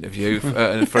job interview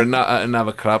at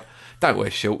another club, don't wear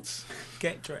shorts.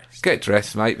 Get dressed. Get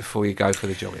dressed, mate, before you go for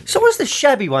the job interview. So, what's the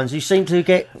shabby ones who seem to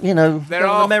get, They're go on the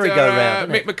after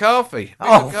merry-go-round? isn't Mick it? McCarthy. Oh.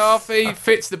 Mick McCarthy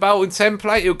fits the Bolton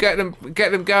template. He'll get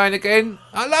them going again.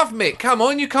 I love Mick. Come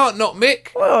on, you can't knock Mick.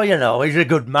 Well, he's a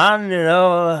good man,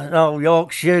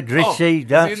 Yorkshire, gritty, is he in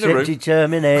that's the room? it,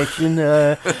 determination,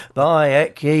 by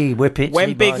Ecky, whip it.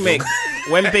 When Big Mick,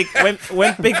 when Big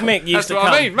Mick used That's to what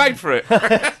come, I mean. Made for it.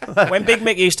 when Big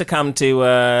Mick used to come to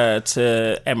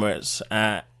Emirates,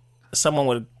 someone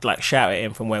would shout at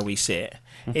him from where we sit.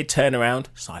 He'd turn around,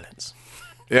 silence.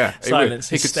 Yeah, Silence.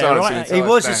 He could Stare silence right an at He entire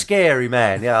was a stand. scary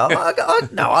man, yeah.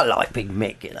 I like Big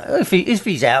Mick, If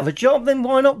he's out of a job, then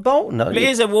why not Bolton? But it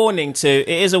is a warning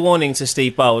to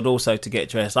Steve Bold also to get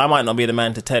dressed. I might not be the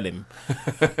man to tell him,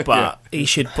 but he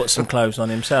should put some clothes on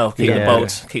himself. Keep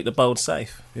the bold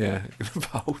safe. Yeah,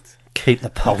 bold. Keep the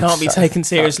pulse. Can't be up. taken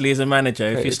seriously as a manager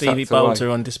if your It's Stevie tucked away. Bolds are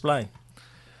on display.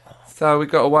 So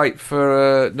we've got to wait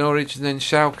for Norwich and then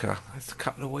Schalke. That's a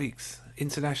couple of weeks.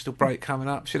 International break coming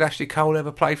up. Should Ashley Cole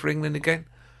ever play for England again?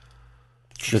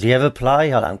 Should he ever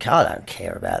play? I don't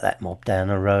care about that mob down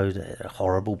the road. They're a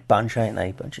horrible bunch, ain't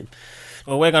they?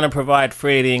 Well, we're going to provide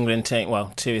 3 of the England team.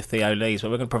 Well, 2 of Theo Lee's, but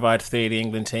we're going to provide 3 of the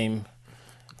England team.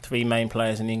 3 main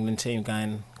players in the England team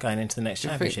going into the next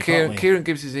I think championship. aren't we? Kieran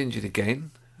Gibbs is injured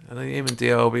again. I think him and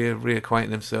Diaby are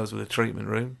reacquainting themselves with a treatment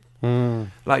room.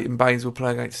 Leighton Baines will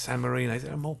play against San Marino. Is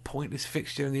there a more pointless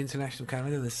fixture in the international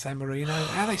calendar than San Marino?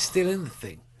 How are they still in the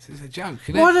thing? This is a joke,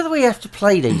 isn't Why it? do we have to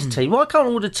play these teams? Why can't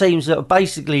all the teams that are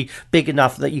basically big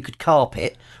enough that you could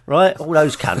carpet, right? All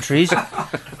those countries.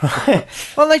 Right?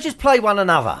 Well, they just play one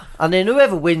another, and then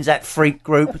whoever wins that freak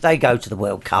group, they go to the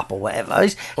World Cup or whatever.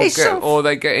 Or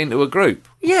they get into a group.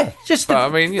 Yeah, just the, But, I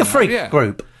mean, you the know, freak yeah.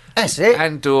 group. That's it.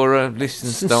 Andorra,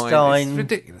 Liechtenstein. Liechtenstein, It's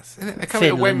ridiculous. Isn't it? They're coming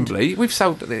to Finland.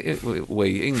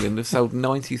 Wembley. England, have sold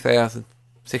 90,000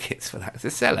 tickets for that. It's a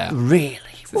sellout. Really?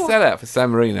 It's a sellout for San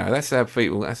Marino. That's how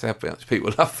much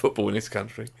people love football in this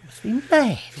country. Must be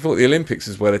mad. If you thought the Olympics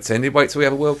was well attended, wait till we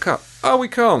have a World Cup. Oh, we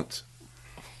can't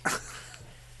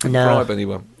No, bribe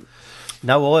anyone.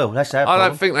 no oil. That's our I problem.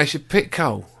 don't think they should pick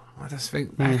coal. I just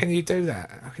think, how can you do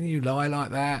that? How can you lie like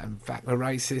that and back the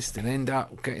racist and end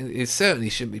up getting... It certainly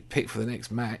shouldn't be picked for the next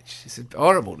match. It's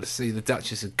horrible to see the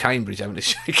Duchess of Cambridge having to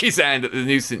shake his hand at the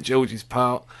new St George's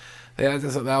Park. Yeah,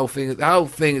 that's like the whole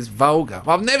thing is vulgar.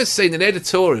 I've never seen an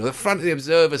editorial. The front of the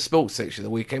Observer sports section of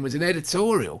the weekend was an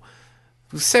editorial.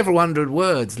 With several hundred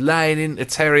words laying into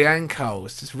Terry Ankole.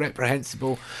 It's just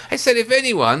reprehensible. It said if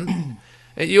anyone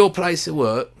at your place of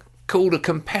work called a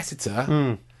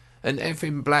competitor an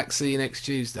effing Black Sea next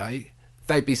Tuesday,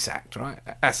 they'd be sacked, right?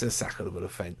 That's a sackable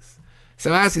offence.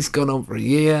 So as it's gone on for a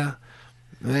year,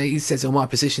 he says, my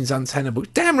position's untenable.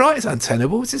 Damn right it's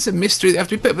untenable. It's just a mystery that have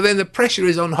to be put. But then the pressure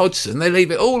is on Hodgson. They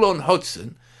leave it all on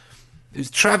Hodgson,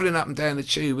 who's travelling up and down the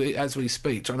tube as we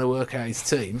speak, trying to work out his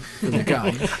team for the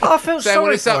game. I feel So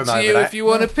sorry it's for up him to over you that. if you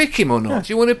want to pick him or not.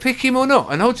 Do you want to pick him or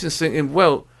not? And Hodgson's thinking,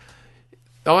 well,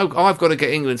 I've got to get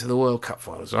England to the World Cup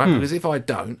finals, right? Because if I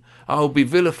don't, I'll be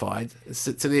vilified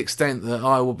to the extent that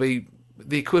I will be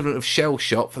the equivalent of shell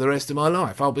shock for the rest of my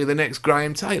life. I'll be the next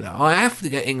Graham Taylor. I have to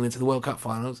get England to the World Cup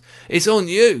finals. It's on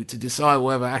you to decide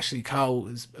whether Ashley Cole,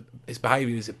 his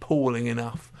behaviour is appalling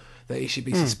enough that he should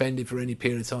be suspended for any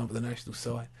period of time for the national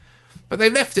side. But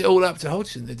they've left it all up to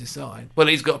Hodgson to decide. Well,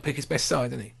 he's got to pick his best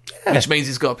side, hasn't he? Yeah. Which means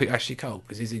he's got to pick Ashley Cole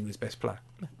because he's England's best player.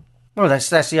 Well, that's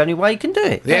the only way you can do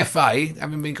it. The FA,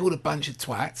 having been called a bunch of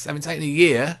twats, having taken a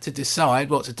year to decide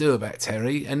what to do about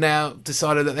Terry, and now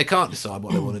decided that they can't decide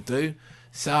what they want to do,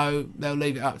 so they'll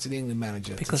leave it up to the England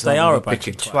manager. Because to they decide are what a bunch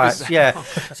they're of picking. Twats, yeah.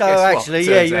 So Guess what? actually,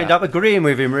 Turns you end out. up agreeing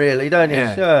with him, really, don't you?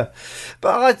 Yeah.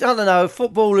 But I don't know.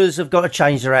 Footballers have got to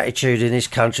change their attitude in this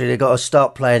country. They've got to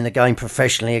start playing the game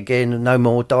professionally again, and no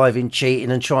more diving,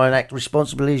 cheating, and try and act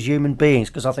responsibly as human beings.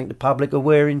 Because I think the public are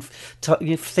wearing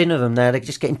thin of them now. They're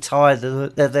just getting tired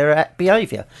of their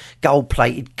behaviour.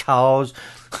 Gold-plated cars.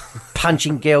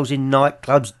 Punching girls in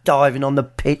nightclubs, diving on the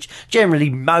pitch, generally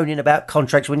moaning about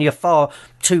contracts when you're far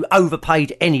too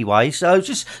overpaid anyway. So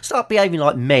just start behaving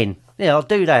like men. Yeah, I'll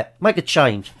do that. Make a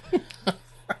change.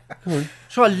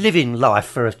 Try living life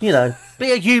for be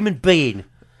a human being.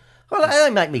 Well, they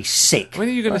make me sick. When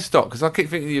are you going to stop? Because I keep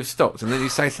thinking you've stopped, and then you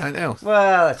say something else.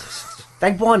 Well,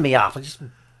 they wind me up. I just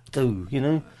do.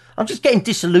 I'm just getting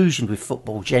disillusioned with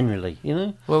football generally.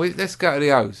 Well, let's go to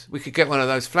the O's. We could get one of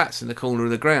those flats in the corner of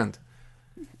the ground.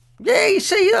 Yeah, you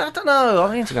see, I don't know.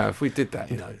 I mean, If we did that,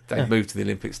 they'd move to the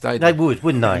Olympic Stadium. they would,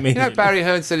 wouldn't they? Barry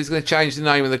Hearn said he's going to change the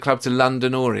name of the club to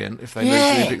London Orient if they move to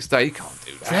the Olympic Stadium. You can't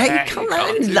do that. Yeah, you can't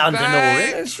have do London that.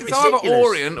 Orient. It's It's either ridiculous.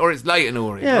 Orient or it's Leighton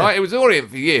Orient, Yeah. right? It was Orient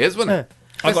for years, wasn't it?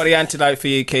 I've got the antidote for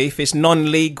you, Keith. It's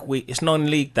non-league week. It's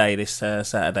non-league day this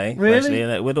Saturday. Really?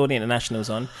 Basically, with all the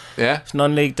internationals on. Yeah. It's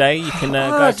non-league day. You can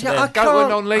go to the... Go to a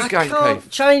non-league game, I can't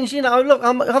Keith. change, look,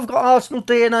 I've got Arsenal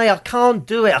DNA. I can't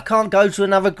do it. I can't go to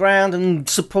another ground and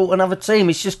support another team.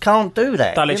 It's just can't do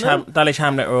that. Dulwich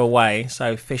Hamlet are away,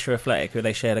 so Fisher Athletic, who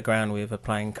they share the ground with, are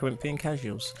playing Corinthian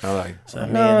Casuals. Are they? So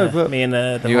No, me and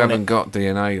the You Hornet, haven't got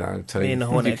DNA though. Team. Me and the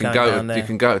Hornet you can go go. down there. You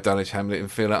can go to Dulwich Hamlet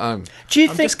and feel at home. Do you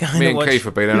I'm think... just going Me to and watch. Keith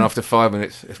have been there, and after 5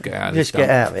 minutes, let's get out of this. Just get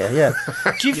out there, yeah.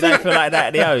 Do you You don't think... feel like that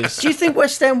at the O's? Do you think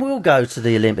West Ham will go to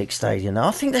the Olympic Stadium now?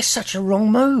 I think that's such a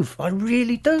wrong move. I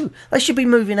really do. They should be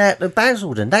moving out to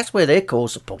Basildon. That's where their core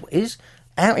support is.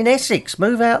 Out in Essex.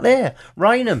 Move out there.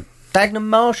 Rainham. Dagenham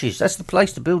Marshes. That's the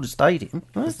place to build a stadium.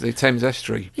 Huh? It's the Thames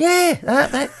Estuary, Yeah,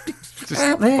 that just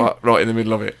out there. right in the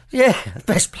middle of it, Yeah,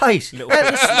 best place. Out in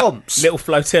the swamps. Little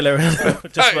flotilla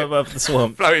just above the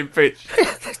swamp. floating pitch.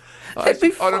 They'd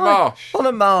be on a fine. marsh. On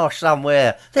a marsh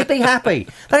somewhere. They'd be happy.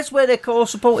 That's where their core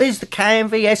support is. The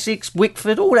Canvey, Essex,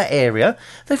 Wickford, all that area.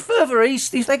 They're further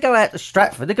east. If they go out to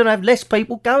Stratford, they're going to have less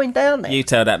people going down there. You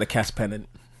tell that to Cass Pennant.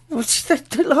 Look,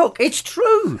 it's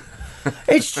true.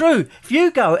 It's true. If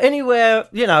you go anywhere,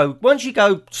 once you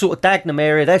go sort of Dagenham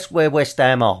area, that's where West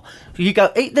Ham are. If you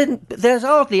go, then there's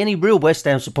hardly any real West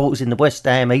Ham supporters in the West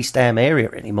Ham, East Ham area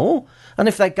anymore. And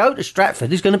if they go to Stratford,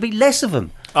 there's going to be less of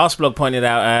them. Arsblog pointed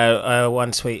out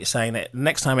one tweet saying that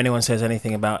next time anyone says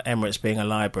anything about Emirates being a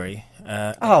library,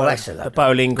 That's a the load.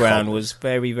 bowling ground was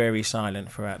very, very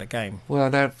silent throughout the game. Well,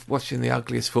 they're watching the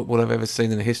ugliest football I've ever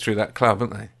seen in the history of that club,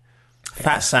 haven't they?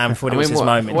 Fat Sam thought it was his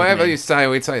moment. Whatever didn't he? you say,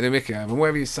 we take the mickey out of them.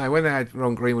 Whatever you say, when they had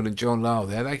Ron Greenwood and John Lyle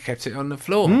there, they kept it on the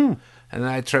floor. And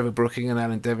they had Trevor Brooking and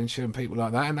Alan Devonshire and people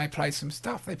like that, and they played some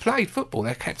stuff. They played football.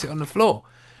 They kept it on the floor.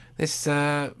 This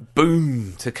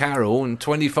boom to Carroll and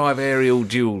 25 aerial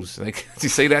duels. Do you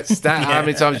see that stat? How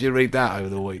many times did you read that over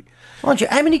the week? Mind you,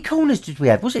 how many corners did we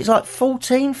have? Was it like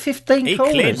 14, 15 He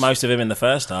corners? cleared most of them in the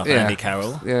first half, Andy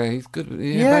Carroll. Yeah, he's good.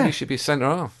 Yeah. Maybe he should be centre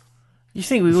half. You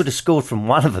think we would have scored from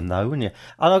one of them, though, wouldn't you?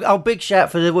 Oh, big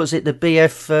shout for the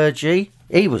BFG.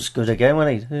 He was good again,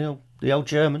 wasn't he? The old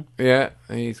German. Yeah,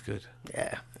 he's good.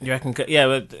 Yeah. You reckon? Yeah,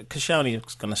 but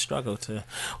Koscielny's going to struggle to.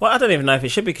 Well, I don't even know if it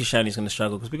should be Koscielny's going to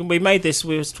struggle because we made this.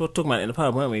 We were talking about it in the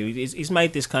pub, weren't we? He's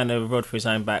made this kind of rod for his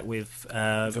own back with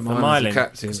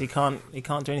Vermaelen because he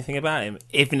can't do anything about him.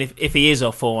 Even if he is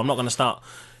off form, I'm not going to start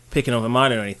picking on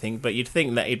Vermaelen or anything. But you'd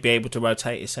think that he'd be able to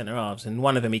rotate his centre halves, and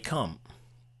one of them he can't.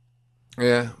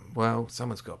 Yeah, well,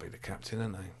 someone's got to be the captain,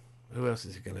 hasn't they? Who else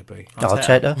is it going to be?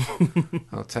 Arteta.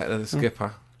 Arteta, the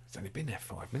skipper. He's only been there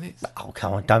 5 minutes. Oh,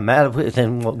 come on, don't matter.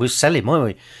 Then we'll sell him, won't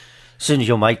we? As soon as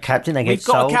you're made captain, they get We've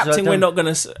got sold. a captain we're not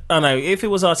going to... Oh, no, if it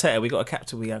was Arteta, we've got a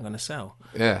captain we aren't going to sell.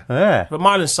 Yeah. Yeah. But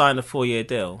Milan signed a 4-year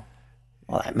deal.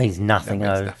 Well, that means nothing, That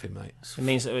means though. nothing, mate. It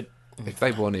means that... If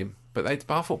they want him. But I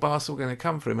thought Barca were going to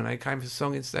come for him and they came for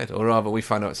Song instead. Or rather, we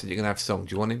found out and said, you're going to have Song.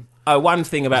 Do you want him? Oh, one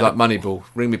thing It's about... like Moneyball.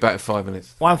 Ring me back in 5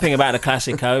 minutes. One thing about the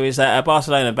Clasico is that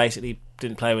Barcelona basically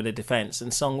didn't play with the defence,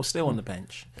 and Song was still on the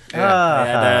bench. Yeah. They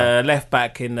had a left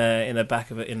back in the back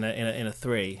of it in a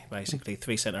three, basically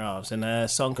 3 centre halves, and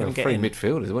Song couldn't get 3 in.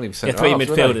 midfielders. They weren't even Yeah, centre 3 halves,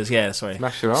 were midfielders. they? Yeah, sorry.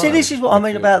 Smash your See, eye. this is what I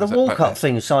mean about the Midfielders, World back Cup there.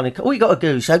 thing of signing. All you got to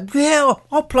do is say, yeah,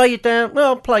 I'll play you down. Well,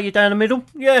 I'll play you down the middle.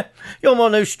 Yeah, you're my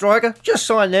new striker. Just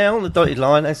sign now on the dotted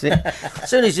line. That's it. As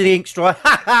soon as the ink dry,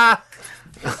 ha ha.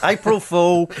 April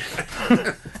Fool.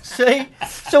 See,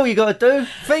 that's all you got to do.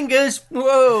 Fingers. I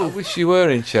Whoa. wish you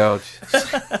were in charge.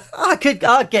 I'd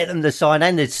get them to sign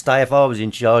and they'd stay if I was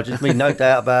in charge. There's me no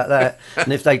doubt about that.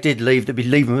 And if they did leave, they'd be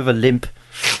leaving with a limp.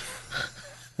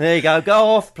 There you go. Go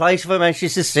off. Place for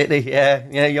Manchester City. Yeah,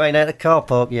 you ain't at the car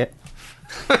park yet.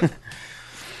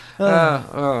 Well,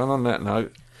 and on that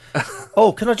note,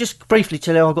 Oh, can I just briefly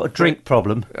tell you I've got a drink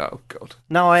problem? oh, God.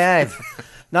 No, I have.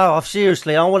 No, I've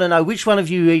seriously, I want to know which one of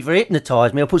you either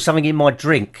hypnotised me or put something in my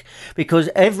drink. Because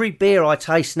every beer I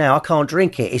taste now, I can't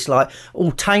drink it. It's like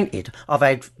all tainted. I've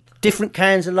had different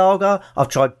cans of lager. I've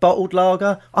tried bottled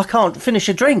lager. I can't finish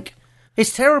a drink.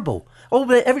 It's terrible.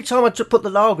 Every time I put the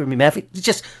lager in my mouth, it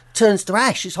just turns to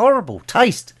ash. It's horrible.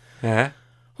 Taste. Yeah.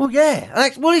 Well, yeah.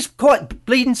 Well, it's quite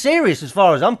bleeding serious as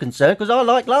far as I'm concerned because I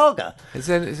like lager. Is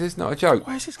this not a joke?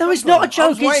 Where's this No, come it's not a from? I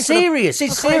was joke. waiting It's for the- serious. I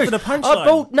It's was waiting serious. for the punchline. I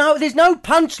bought, no, there's no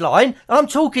punchline. I'm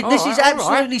talking. This is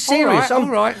absolutely serious. All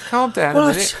right, calm down Well,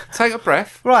 a minute. Take a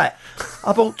breath. Right.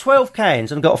 I bought 12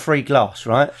 cans and got a free glass,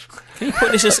 right? Can you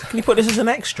put this as an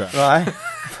extra? Right.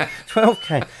 12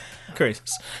 cans. Chris.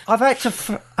 I've had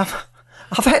to...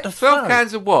 I've had to 12 throw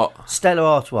cans of what? Stella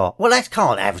Artois. Well, that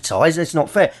can't advertise. That's not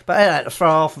fair. But I had to throw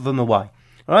half of them away.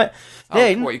 Right?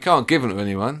 Then... What, you can't give them to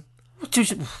anyone?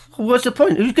 What's the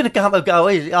point? Who's going to come and go,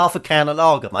 "Here's half a can of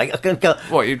lager, mate"? I can go...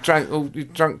 What, you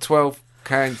drunk 12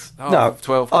 cans? Half No, of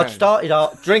 12 I'd cans?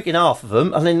 started drinking half of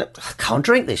them, and then I can't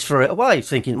drink this, threw it away,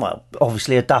 thinking, well,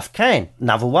 obviously a duff can.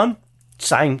 Another one,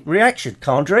 same reaction,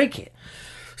 can't drink it.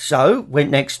 So, went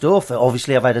next door, for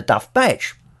obviously I've had a duff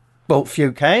batch. Bought a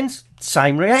few cans,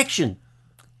 same reaction.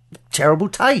 Terrible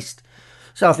taste.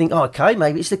 So I think, okay,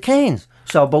 maybe it's the cans.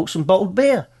 So I bought some bottled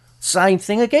beer. Same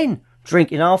thing again.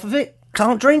 Drinking half of it,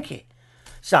 can't drink it.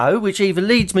 So, which either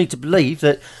leads me to believe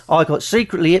that I got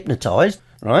secretly hypnotised,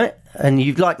 right? And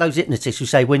you've like those hypnotists who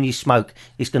say when you smoke,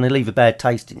 it's going to leave a bad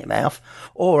taste in your mouth.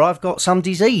 Or I've got some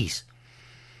disease.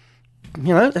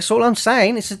 You know, that's all I'm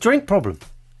saying. It's a drink problem.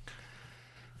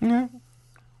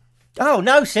 Oh,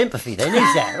 no sympathy then,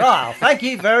 is there? Oh, thank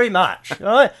you very much. All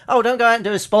right. Oh, don't go out and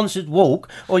do a sponsored walk,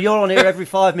 or you're on here every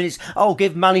 5 minutes. Oh,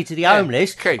 give money to the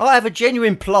homeless. Keith. I have a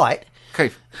genuine plight.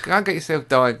 Keith, go and get yourself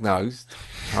diagnosed,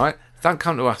 all right? Don't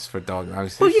come to us for a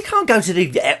diagnosis. Well, you can't go to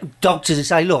the doctors and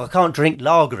say, look, I can't drink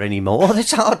lager anymore.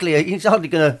 It's hardly going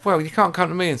to... Well, you can't come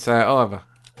to me and say it either.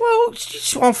 Well,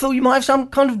 I feel you might have some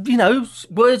kind of,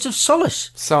 words of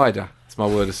solace. Cider. It's my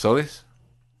word of solace.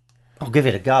 I'll give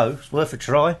it a go. It's worth a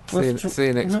try. See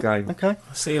you next game. Okay.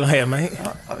 See you later, mate.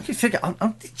 I figure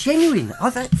I'm genuine.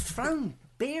 I've thrown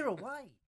beer away.